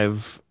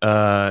 5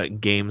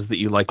 games that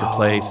you like to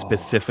play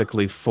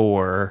specifically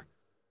for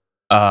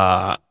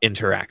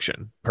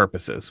interaction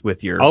purposes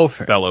with your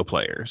fellow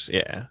players?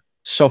 Yeah.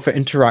 So for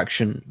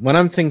interaction, when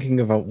I'm thinking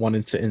about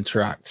wanting to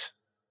interact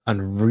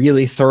and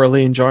really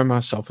thoroughly enjoy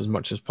myself as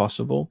much as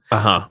possible,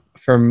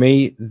 for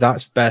me,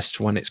 that's best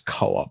when it's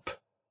co-op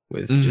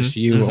with just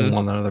you and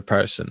one other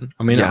person.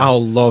 I mean, Yes.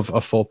 I'll love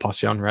a full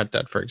posse on Red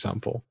Dead, for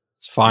example.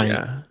 It's fine.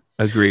 Yeah.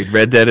 Agreed.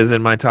 Red Dead is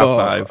in my top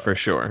 5 for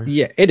sure.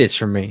 Yeah, it is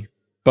for me.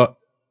 But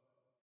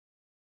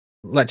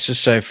let's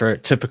just say, for a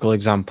typical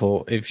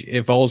example,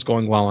 if all's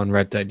going well on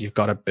Red Dead, you've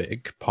got a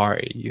big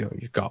party.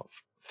 You've got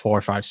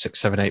 4, 5, 6,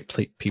 7,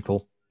 8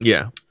 people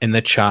in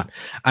the chat,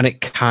 and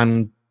it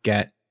can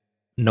get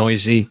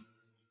noisy,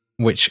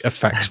 which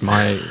affects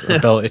my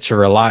ability to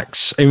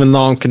relax, even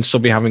though I can still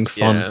be having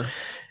fun. Yeah.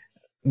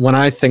 When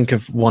I think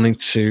of wanting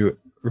to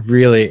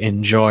really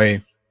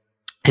enjoy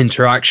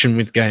interaction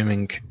with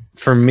gaming,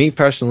 for me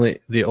personally,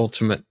 the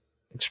ultimate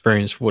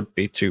experience would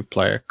be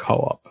 2-player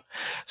co-op.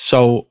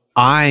 So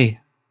I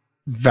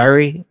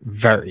very,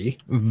 very,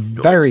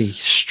 very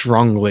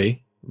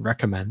strongly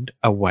recommend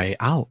A Way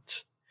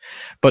Out.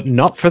 But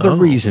not for the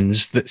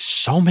reasons that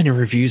so many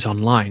reviews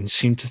online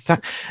seem to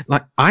think.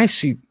 Like, I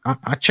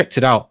checked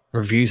it out,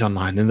 reviews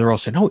online, and they're all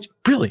saying, "Oh, it's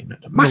brilliant,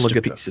 a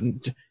masterpiece."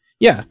 And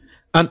yeah,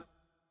 and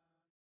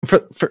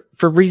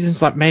for reasons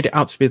that made it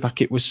out to be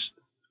like it was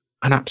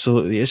an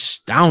absolutely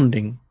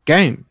astounding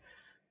game.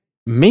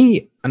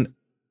 Me and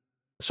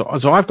so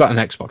I've got an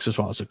Xbox as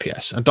well as a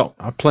PS.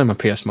 I play my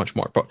PS much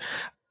more, but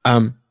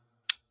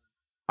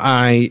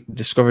I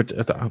discovered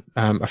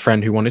a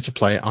friend who wanted to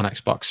play it on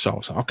Xbox, so I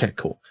was like, okay,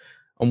 cool.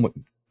 And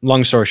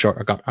long story short,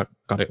 I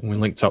got it and we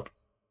linked up.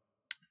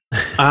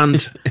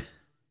 And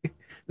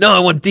no, I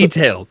want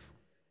details.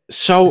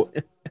 So,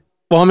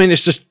 well, I mean,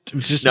 it's just No,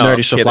 nerdy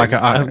I'm stuff. kidding. Like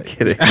I'm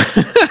kidding.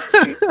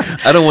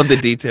 I don't want the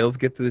details.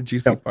 Get to the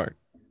juicy part.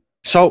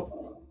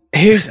 So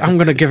I'm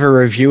going to give a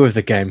review of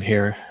the game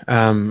here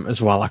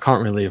as well. I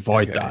can't really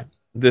avoid that.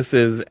 This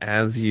is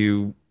as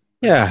you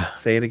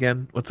say it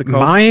again. What's it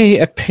called? My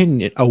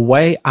opinion, A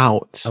Way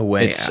Out. A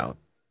Way Out.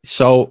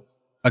 So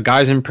a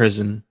guy's in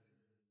prison,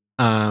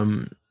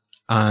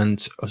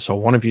 and so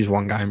one of you is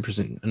one guy in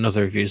prison,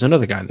 another of you is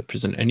another guy in the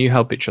prison, and you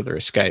help each other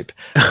escape.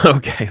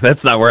 Okay,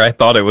 that's not where I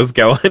thought it was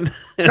going.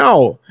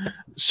 No.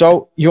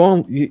 So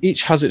you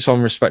each has its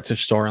own respective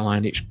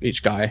storyline,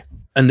 each guy.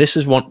 And this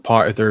is one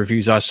part of the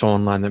reviews I saw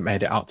online that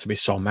made it out to be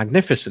so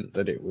magnificent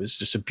that it was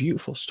just a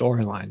beautiful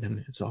storyline.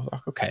 And it's all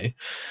like, okay.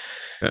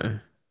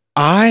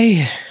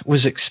 I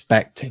was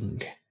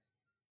expecting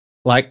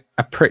like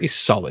a pretty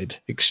solid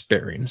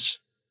experience.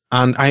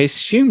 And I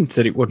assumed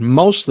that it would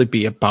mostly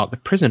be about the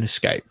prison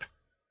escape.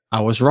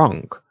 I was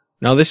wrong.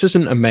 Now, this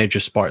isn't a major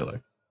spoiler.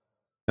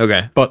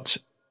 Okay. But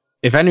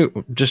if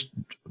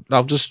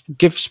I'll just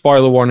give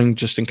spoiler warning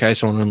just in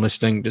case anyone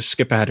listening, just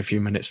skip ahead a few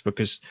minutes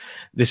because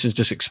this is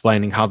just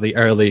explaining how the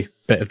early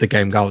bit of the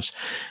game goes.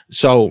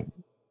 So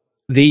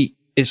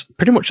it's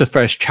pretty much the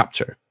first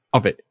chapter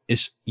of it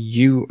is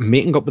you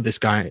meeting up with this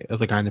guy,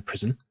 other guy in the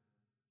prison,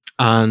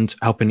 and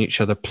helping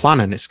each other plan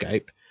an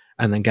escape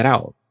and then get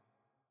out.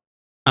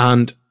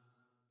 And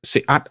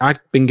see, I'd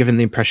been given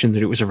the impression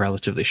that it was a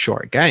relatively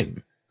short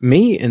game.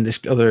 Me and this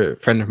other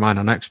friend of mine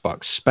on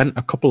Xbox spent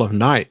a couple of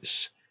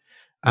nights,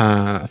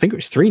 I think it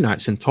was 3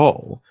 nights in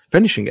total,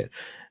 finishing it.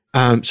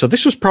 So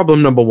this was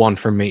problem number 1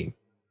 for me,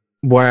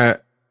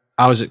 where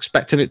I was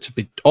expecting it to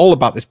be all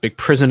about this big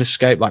prison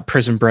escape, like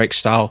Prison Break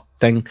style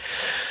thing.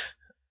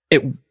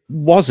 It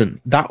wasn't.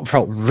 That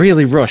felt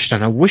really rushed,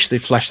 and I wish they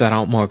fleshed that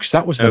out more because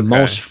that was the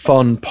most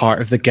fun part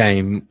of the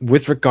game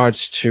with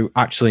regards to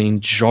actually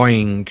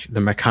enjoying the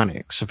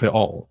mechanics of it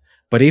all.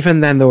 But even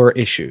then, there were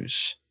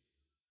issues.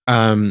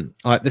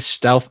 Like the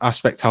stealth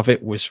aspect of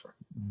it was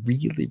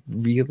really,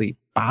 really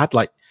bad.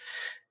 Like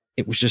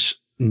it was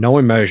just no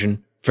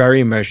immersion, very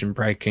immersion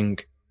breaking.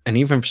 And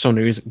even for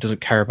someone who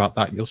doesn't care about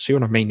that, you'll see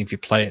what I mean if you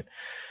play it.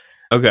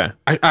 Okay.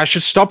 I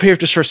should stop here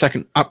just for a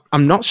second.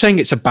 I'm not saying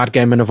it's a bad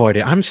game and avoid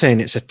it. I'm saying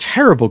it's a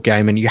terrible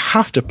game and you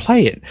have to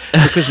play it.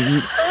 Because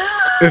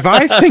if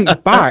I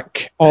think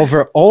back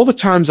over all the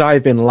times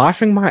I've been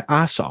laughing my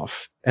ass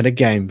off at a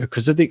game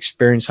because of the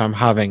experience I'm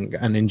having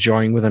and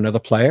enjoying with another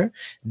player,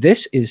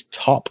 this is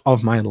top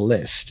of my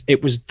list.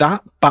 It was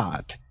that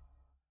bad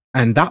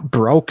and that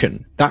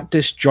broken, that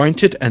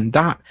disjointed and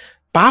that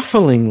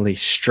bafflingly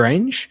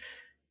strange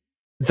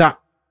that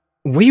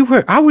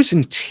I was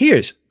in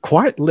tears,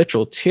 quite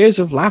literal tears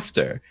of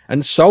laughter.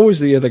 And so was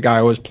the other guy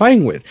I was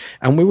playing with.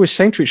 And we were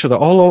saying to each other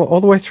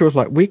all the way through,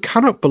 like, we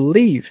cannot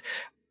believe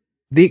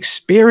the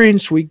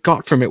experience we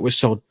got from it was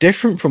so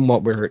different from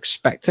what we were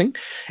expecting.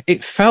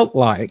 It felt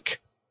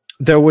like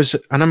there was,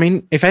 and I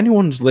mean, if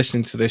anyone's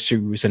listening to this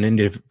who is an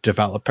indie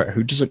developer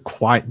who doesn't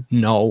quite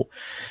know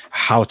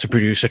how to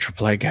produce a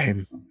AAA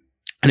game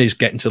and is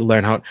getting to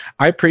learn how,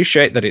 I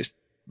appreciate that it's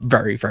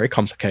very, very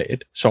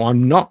complicated. So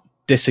I'm not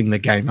dissing the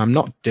game. I'm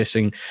not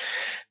dissing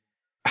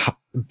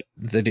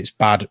that it's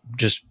bad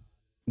just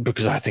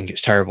because I think it's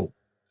terrible.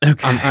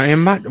 Okay. I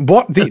imagine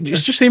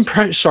it's just the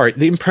impression. Sorry,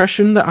 the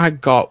impression that I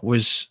got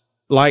was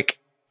like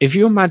if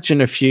you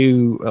imagine a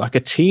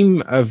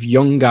team of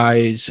young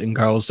guys and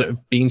girls that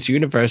have been to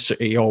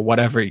university or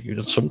whatever,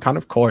 some kind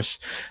of course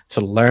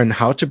to learn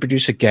how to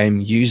produce a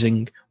game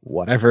using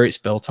whatever it's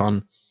built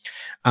on,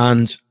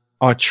 and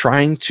are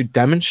trying to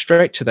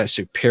demonstrate to their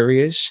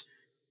superiors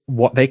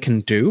what they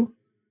can do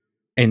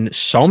in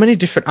so many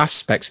different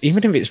aspects,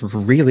 even if it's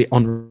really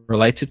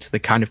unrelated to the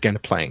kind of game they're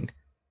playing.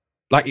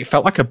 Like it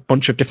felt like a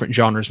bunch of different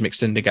genres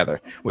mixed in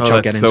together, which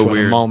I'll get into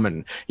in a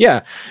moment.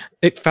 Yeah,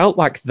 it felt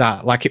like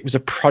that. Like it was a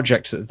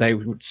project that they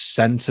would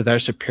send to their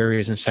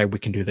superiors and say, we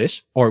can do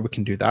this, or we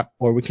can do that,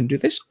 or we can do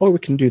this, or we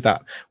can do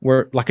that.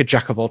 We're like a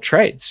jack of all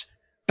trades.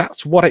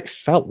 That's what it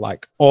felt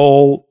like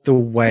all the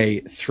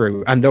way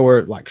through. And there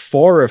were like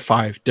 4 or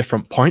 5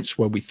 different points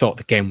where we thought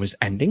the game was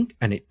ending,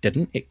 and it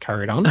didn't. It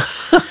carried on.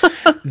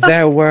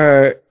 There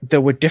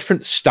were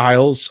different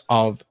styles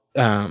of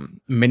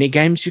mini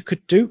games you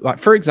could do. Like,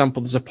 for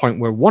example, there's a point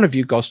where one of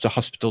you goes to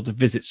hospital to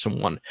visit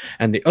someone,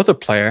 and the other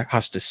player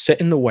has to sit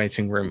in the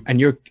waiting room, and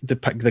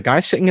the guy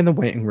sitting in the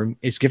waiting room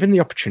is given the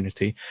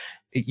opportunity.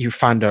 You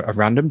find a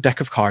random deck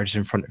of cards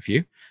in front of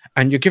you,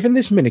 and you're given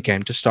this mini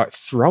game to start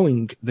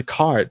throwing the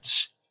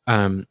cards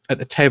at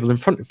the table in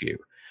front of you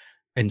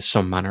in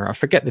some manner. I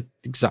forget the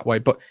exact way,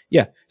 but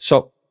yeah.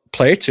 So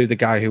player 2, the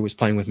guy who was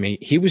playing with me,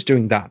 he was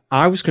doing that.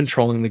 I was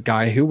controlling the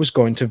guy who was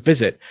going to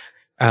visit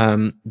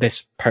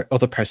this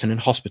other person in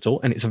hospital,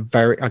 and it's a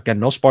very, again,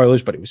 no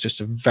spoilers, but it was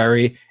just a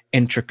very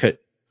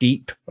intricate,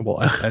 deep, well,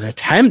 an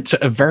attempt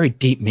at a very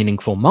deep,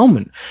 meaningful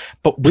moment.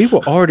 But we were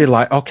already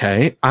like,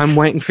 okay, I'm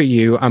waiting for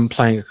you. I'm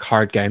playing a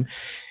card game.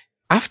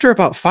 After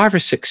about 5 or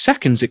 6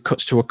 seconds, it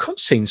cuts to a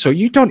cutscene. So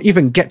you don't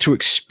even get to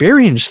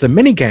experience the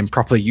minigame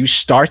properly. You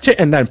start it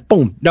and then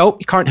boom, no,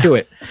 you can't do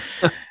it.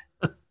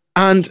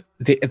 And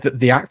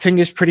the acting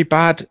is pretty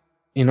bad.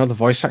 You know, the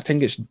voice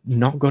acting is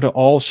not good at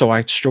all. So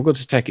I struggled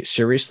to take it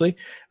seriously.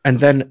 And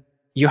then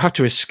you have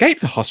to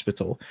escape the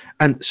hospital.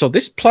 And so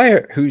this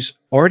player who's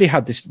already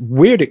had this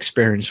weird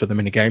experience with the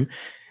minigame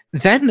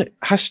then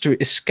has to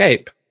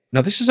escape.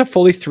 Now, this is a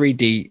fully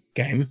 3D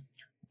game,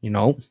 you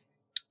know.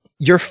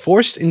 You're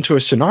forced into a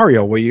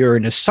scenario where you're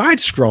in a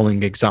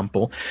side-scrolling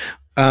example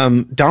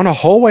down a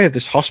hallway of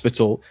this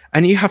hospital,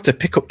 and you have to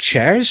pick up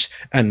chairs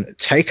and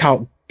take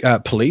out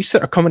police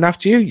that are coming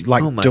after you,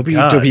 like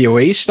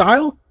WWE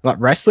style, like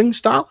wrestling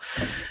style.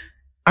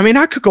 I mean,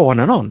 I could go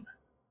on and on.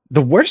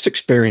 The worst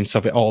experience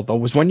of it all, though,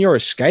 was when you're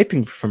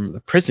escaping from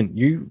the prison,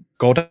 you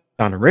go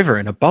down a river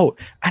in a boat,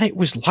 and it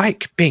was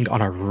like being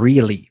on a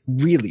really,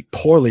 really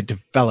poorly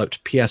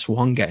developed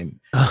PS1 game.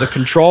 The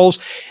controls,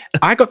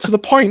 I got to the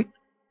point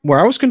where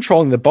I was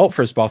controlling the boat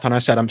for us both, and I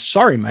said, I'm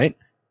sorry, mate,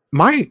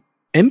 my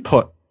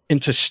input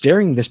into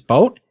steering this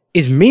boat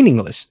is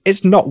meaningless.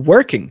 It's not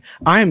working.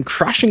 I am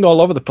crashing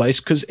all over the place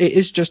because it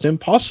is just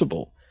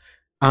impossible.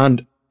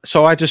 And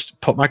so I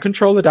just put my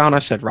controller down. I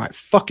said, right,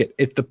 fuck it.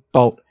 If the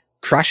boat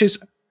crashes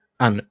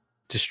and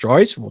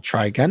destroys, we'll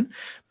try again.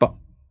 But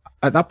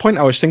at that point,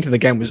 I was thinking the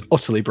game was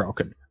utterly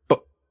broken.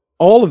 But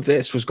all of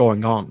this was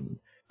going on,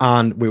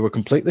 and we were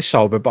completely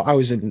sober, but I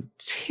was in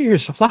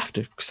tears of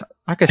laughter because,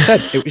 like I said,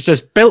 it was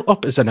just built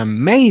up as an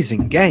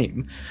amazing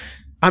game.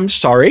 I'm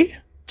sorry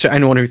to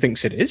anyone who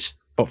thinks it is,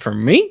 but for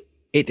me,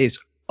 it is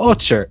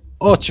utter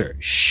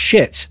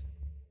shit.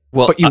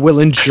 Well, but you will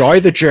enjoy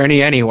the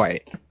journey anyway.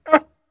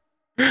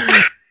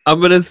 I'm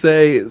gonna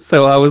say,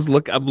 so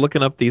I'm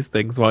looking up these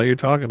things while you're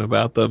talking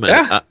about them, and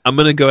yeah. I'm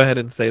gonna go ahead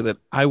and say that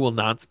I will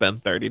not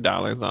spend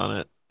 $30 on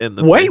it in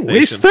the Wait,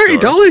 it's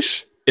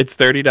 $30? It's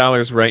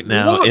 $30 right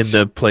now in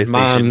the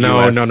PlayStation No.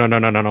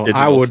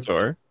 I would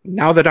store.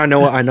 Now that I know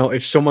what I know,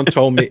 if someone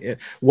told me,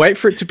 wait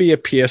for it to be a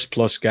PS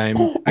Plus game.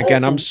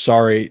 Again, I'm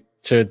sorry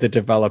to the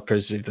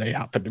developers if they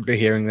happen to be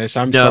hearing this.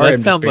 I'm sorry. That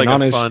sounds like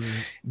honest. A fun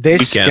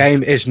This weekend.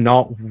 Game is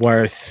not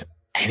worth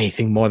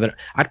anything more than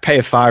I'd pay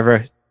a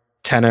 £5,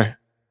 £10,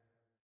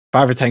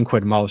 £5 or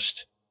 £10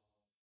 most,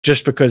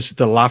 just because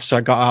the laughs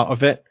I got out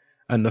of it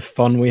and the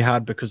fun we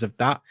had because of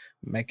that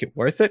make it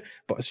worth it.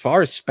 But as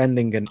far as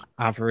spending an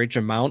average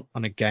amount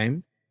on a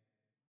game,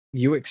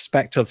 you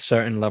expect a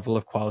certain level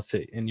of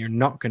quality, and you're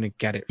not going to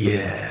get it.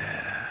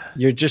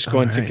 You're just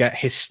going to get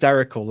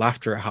hysterical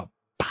laughter at how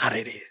bad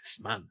it is,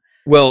 man.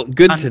 Well,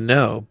 good to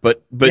know.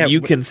 But yeah,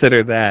 you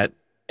consider that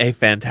a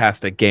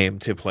fantastic game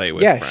to play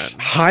with friends.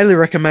 Highly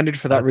recommended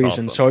for that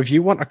reason. Awesome. So if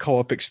you want a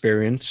co-op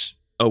experience,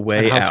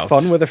 have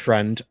fun with a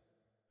friend,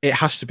 it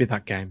has to be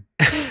that game.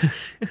 It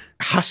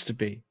has to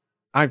be.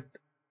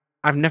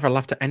 I've never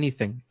laughed at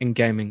anything in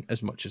gaming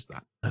as much as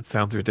that. That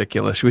sounds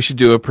ridiculous. We should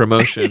do a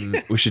promotion.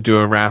 We should do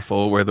a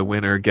raffle where the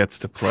winner gets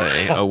to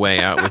play A Way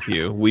Out with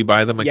you. We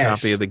buy them a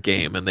copy of the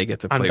game, and they get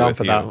to play with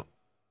you. That.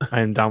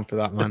 I am down for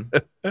that, man.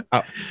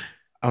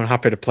 I'm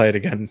happy to play it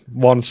again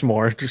once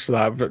more, just for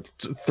that. But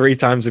 3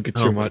 times would be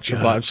too much.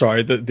 But I'm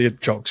sorry, the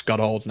jokes got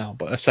old now.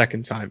 But a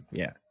second time,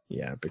 yeah,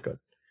 it'd be good.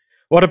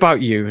 What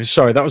about you?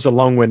 Sorry, that was a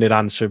long-winded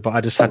answer, but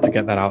I just had to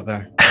get that out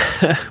there.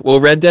 Well,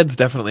 Red Dead's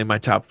definitely my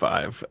top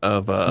 5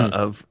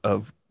 of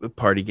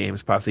party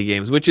games, posse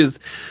games, which is,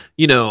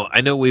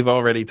 I know we've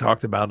already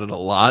talked about it a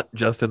lot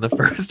just in the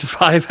first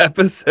 5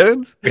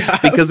 episodes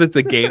because it's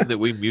a game that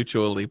we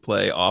mutually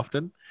play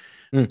often.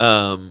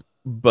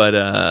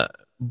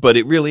 But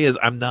it really is.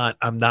 I'm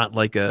not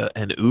like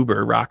an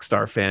uber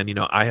Rockstar fan.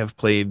 I have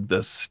played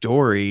the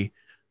story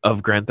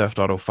of Grand Theft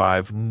Auto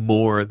 5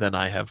 more than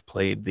I have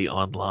played the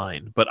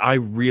online. But I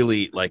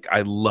really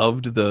I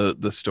loved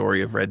the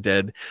story of Red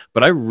Dead,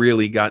 but I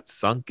really got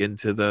sunk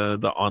into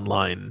the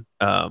online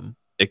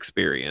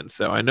experience.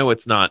 So I know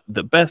it's not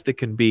the best it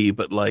can be,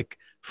 but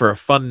for a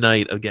fun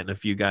night of getting a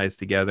few guys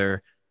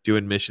together,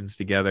 doing missions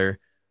together,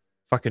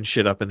 fucking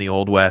shit up in the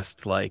Old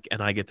West,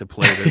 and I get to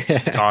play this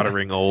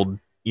tottering old,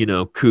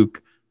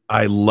 kook.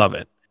 I love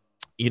it.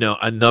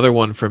 Another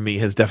one for me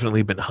has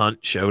definitely been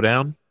Hunt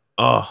Showdown.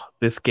 Oh,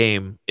 this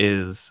game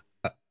is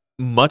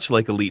much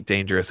like Elite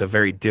Dangerous, a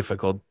very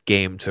difficult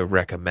game to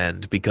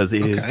recommend because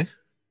it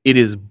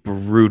is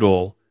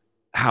brutal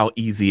how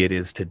easy it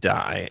is to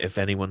die. If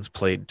anyone's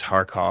played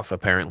Tarkov,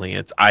 apparently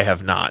I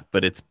have not,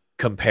 but it's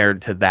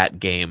compared to that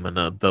game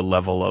and the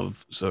level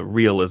of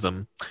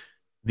realism.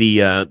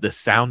 The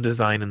sound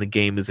design in the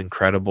game is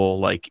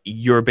incredible.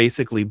 You're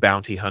basically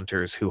bounty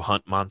hunters who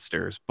hunt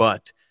monsters,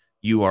 but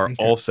you are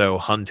also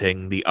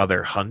hunting the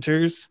other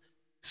hunters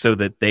so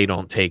that they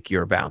don't take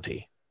your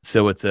bounty.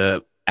 So it's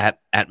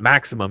at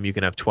maximum you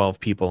can have 12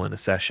 people in a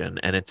session,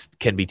 and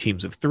can be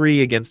teams of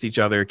 3 against each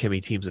other, can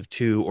be teams of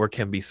 2, or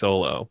can be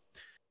solo.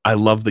 I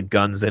love the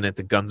guns in it.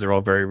 The guns are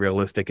all very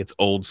realistic. It's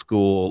old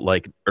school,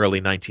 like early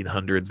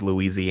 1900s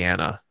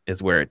Louisiana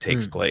is where it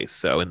takes place.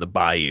 So in the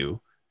bayou,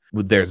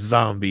 there's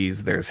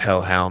zombies, there's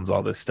hellhounds,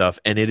 all this stuff,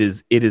 and it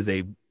is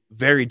a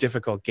very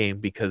difficult game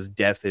because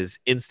death is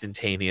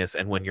instantaneous,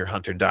 and when your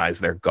hunter dies,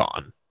 they're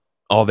gone.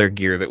 All their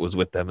gear that was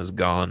with them is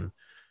gone.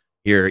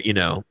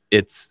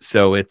 It's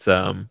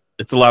a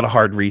lot of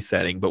hard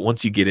resetting, but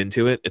once you get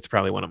into it, it's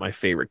probably one of my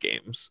favorite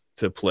games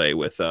to play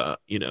with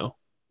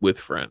with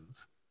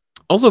friends.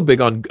 Also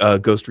big on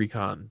Ghost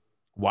Recon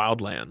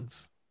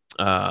Wildlands.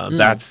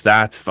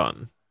 That's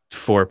fun.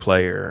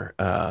 4-player,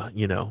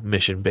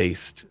 mission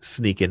based,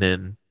 sneaking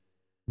in,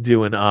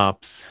 doing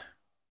ops.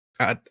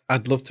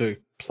 I'd love to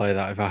play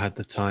that if I had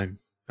the time.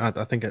 I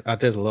think I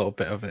did a little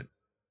bit of it.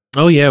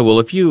 Oh yeah, well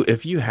if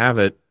you have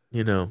it,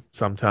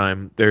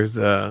 sometime there's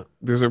a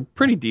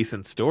pretty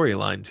decent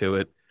storyline to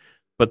it,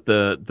 but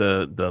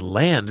the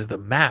land, the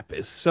map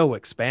is so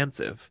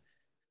expansive.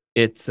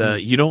 It's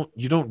you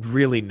don't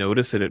really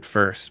notice it at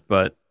first,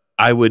 but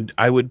I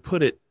would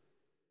put it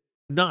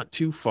not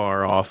too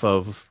far off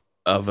of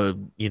a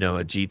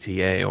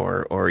GTA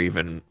or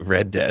even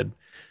Red Dead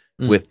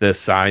with the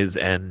size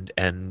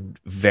and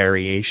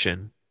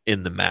variation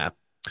in the map.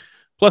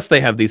 Plus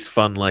they have these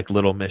fun like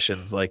little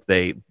missions, like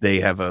they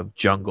have a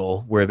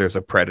jungle where there's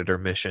a predator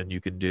mission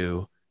you can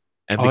do.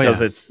 And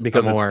because it's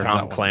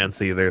Tom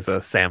Clancy, there's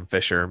a Sam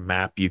Fisher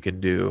map you can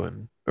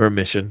do or a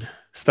mission,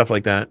 stuff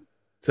like that.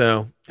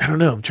 So I don't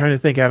know. I'm trying to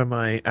think out of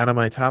my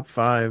top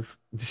 5.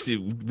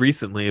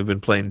 Recently, I've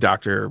been playing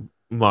Dr.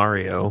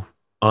 Mario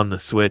on the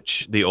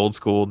Switch, the old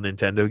school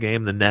Nintendo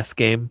game, the NES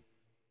game.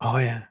 Oh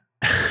yeah,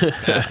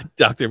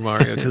 Dr.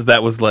 Mario, because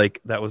that was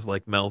like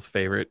Mel's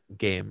favorite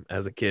game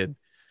as a kid.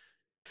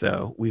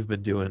 So we've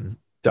been doing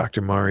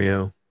Dr.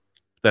 Mario.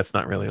 That's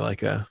not really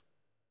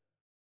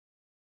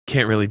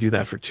can't really do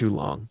that for too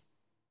long.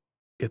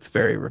 It's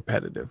very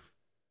repetitive.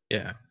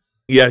 Yeah.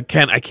 I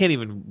can't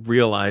even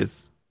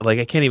realize.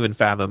 I can't even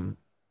fathom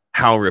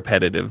how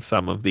repetitive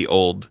some of the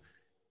old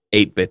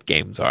 8-bit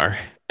games are.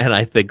 And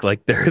I think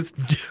there's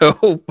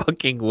no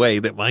fucking way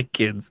that my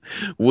kids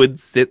would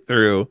sit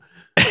through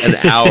an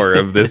hour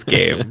of this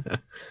game,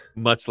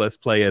 much less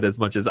play it as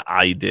much as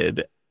I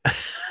did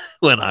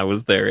when I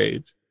was their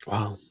age.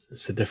 Wow,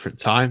 it's a different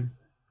time.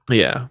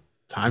 Yeah.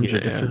 Times are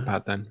different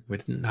back then. We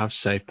didn't have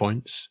save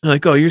points.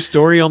 Oh, your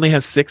story only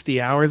has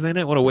 60 hours in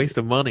it? What a waste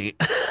of money.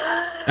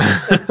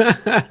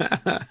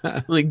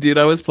 Dude,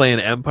 I was playing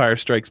Empire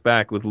Strikes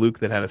Back with Luke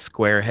that had a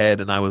square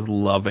head, and I was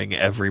loving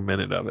every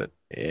minute of it.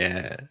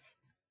 Yeah.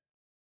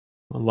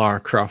 Lara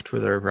Croft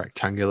with her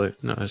rectangular,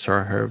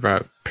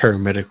 her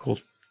pyramidical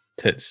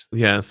tits.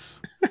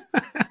 Yes.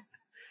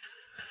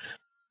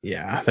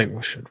 Yeah, I think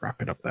we should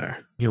wrap it up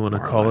there. You want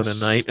to call it a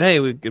night? Hey,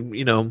 we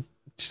can,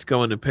 just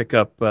going to pick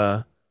up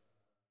the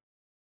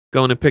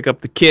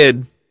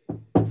kid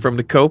from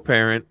the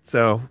co-parent.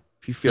 So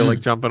if you feel like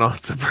jumping on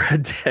some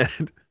Red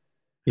Dead,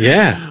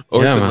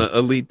 or some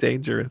Elite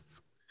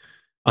Dangerous.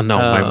 Oh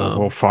no,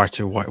 we're far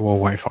too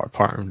way far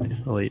apart from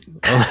Elite.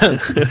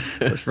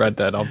 It's Red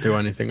Dead. I'll do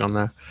anything on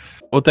there.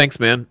 Well, thanks,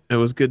 man. It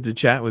was good to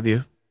chat with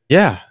you.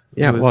 Yeah,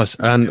 it was.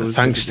 And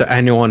thanks to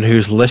anyone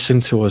who's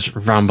listened to us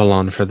ramble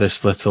on for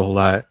this little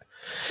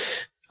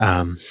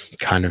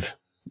kind of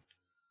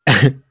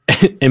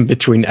in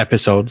between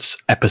episode.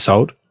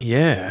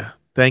 Yeah,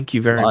 thank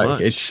you very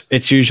much.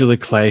 It's usually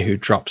Clay who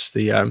drops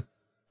the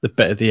bit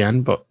at the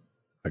end, but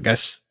I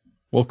guess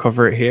we'll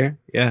cover it here.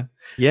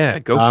 Yeah,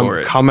 go for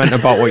it. Comment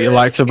about what you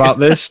liked about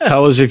this.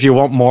 Tell us if you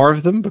want more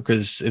of them,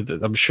 because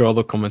I'm sure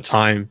there'll come a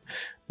time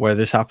where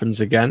this happens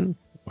again,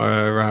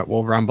 where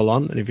we'll ramble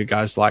on. And if you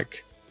guys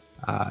like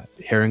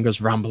hearing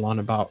us ramble on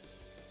about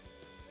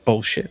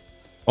bullshit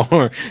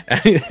or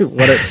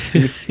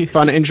if you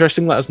find it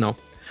interesting, let us know.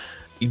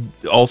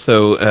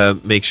 Also,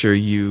 make sure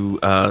you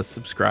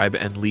subscribe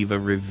and leave a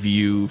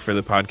review for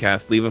the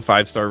podcast. Leave a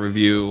 5-star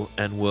review,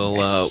 and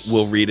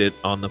we'll read it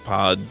on the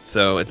pod.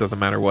 So it doesn't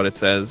matter what it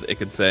says. It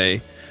could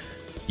say,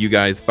 "You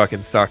guys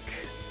fucking suck,"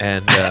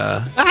 and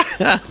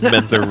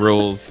Mensa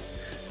rules,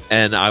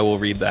 and I will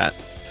read that.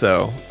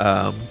 So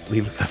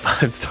leave us a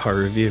 5-star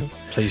review,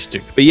 please do.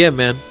 But yeah,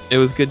 man, it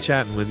was good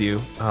chatting with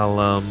you.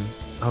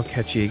 I'll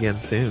catch you again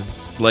soon.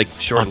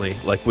 Shortly,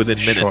 within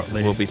minutes,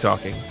 we'll be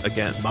talking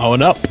again.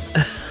 Mowing up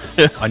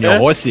on your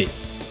horsey.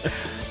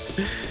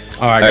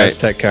 All right, guys,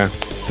 take care.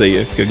 See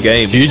you. Good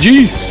game.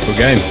 GG. Good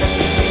game.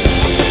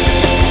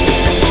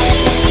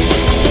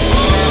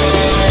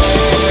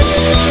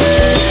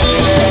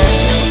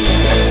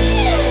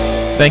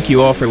 Thank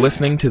you all for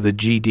listening to the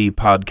GD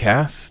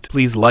Podcast.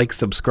 Please like,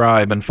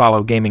 subscribe, and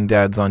follow Gaming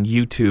Dads on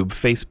YouTube,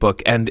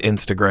 Facebook, and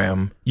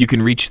Instagram. You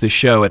can reach the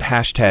show at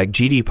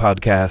 #GD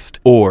Podcast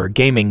or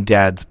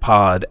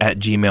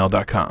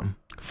gamingdadspod@gmail.com.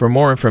 For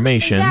more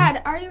information... Hey,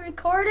 Dad, are you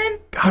recording?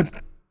 God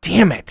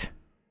damn it.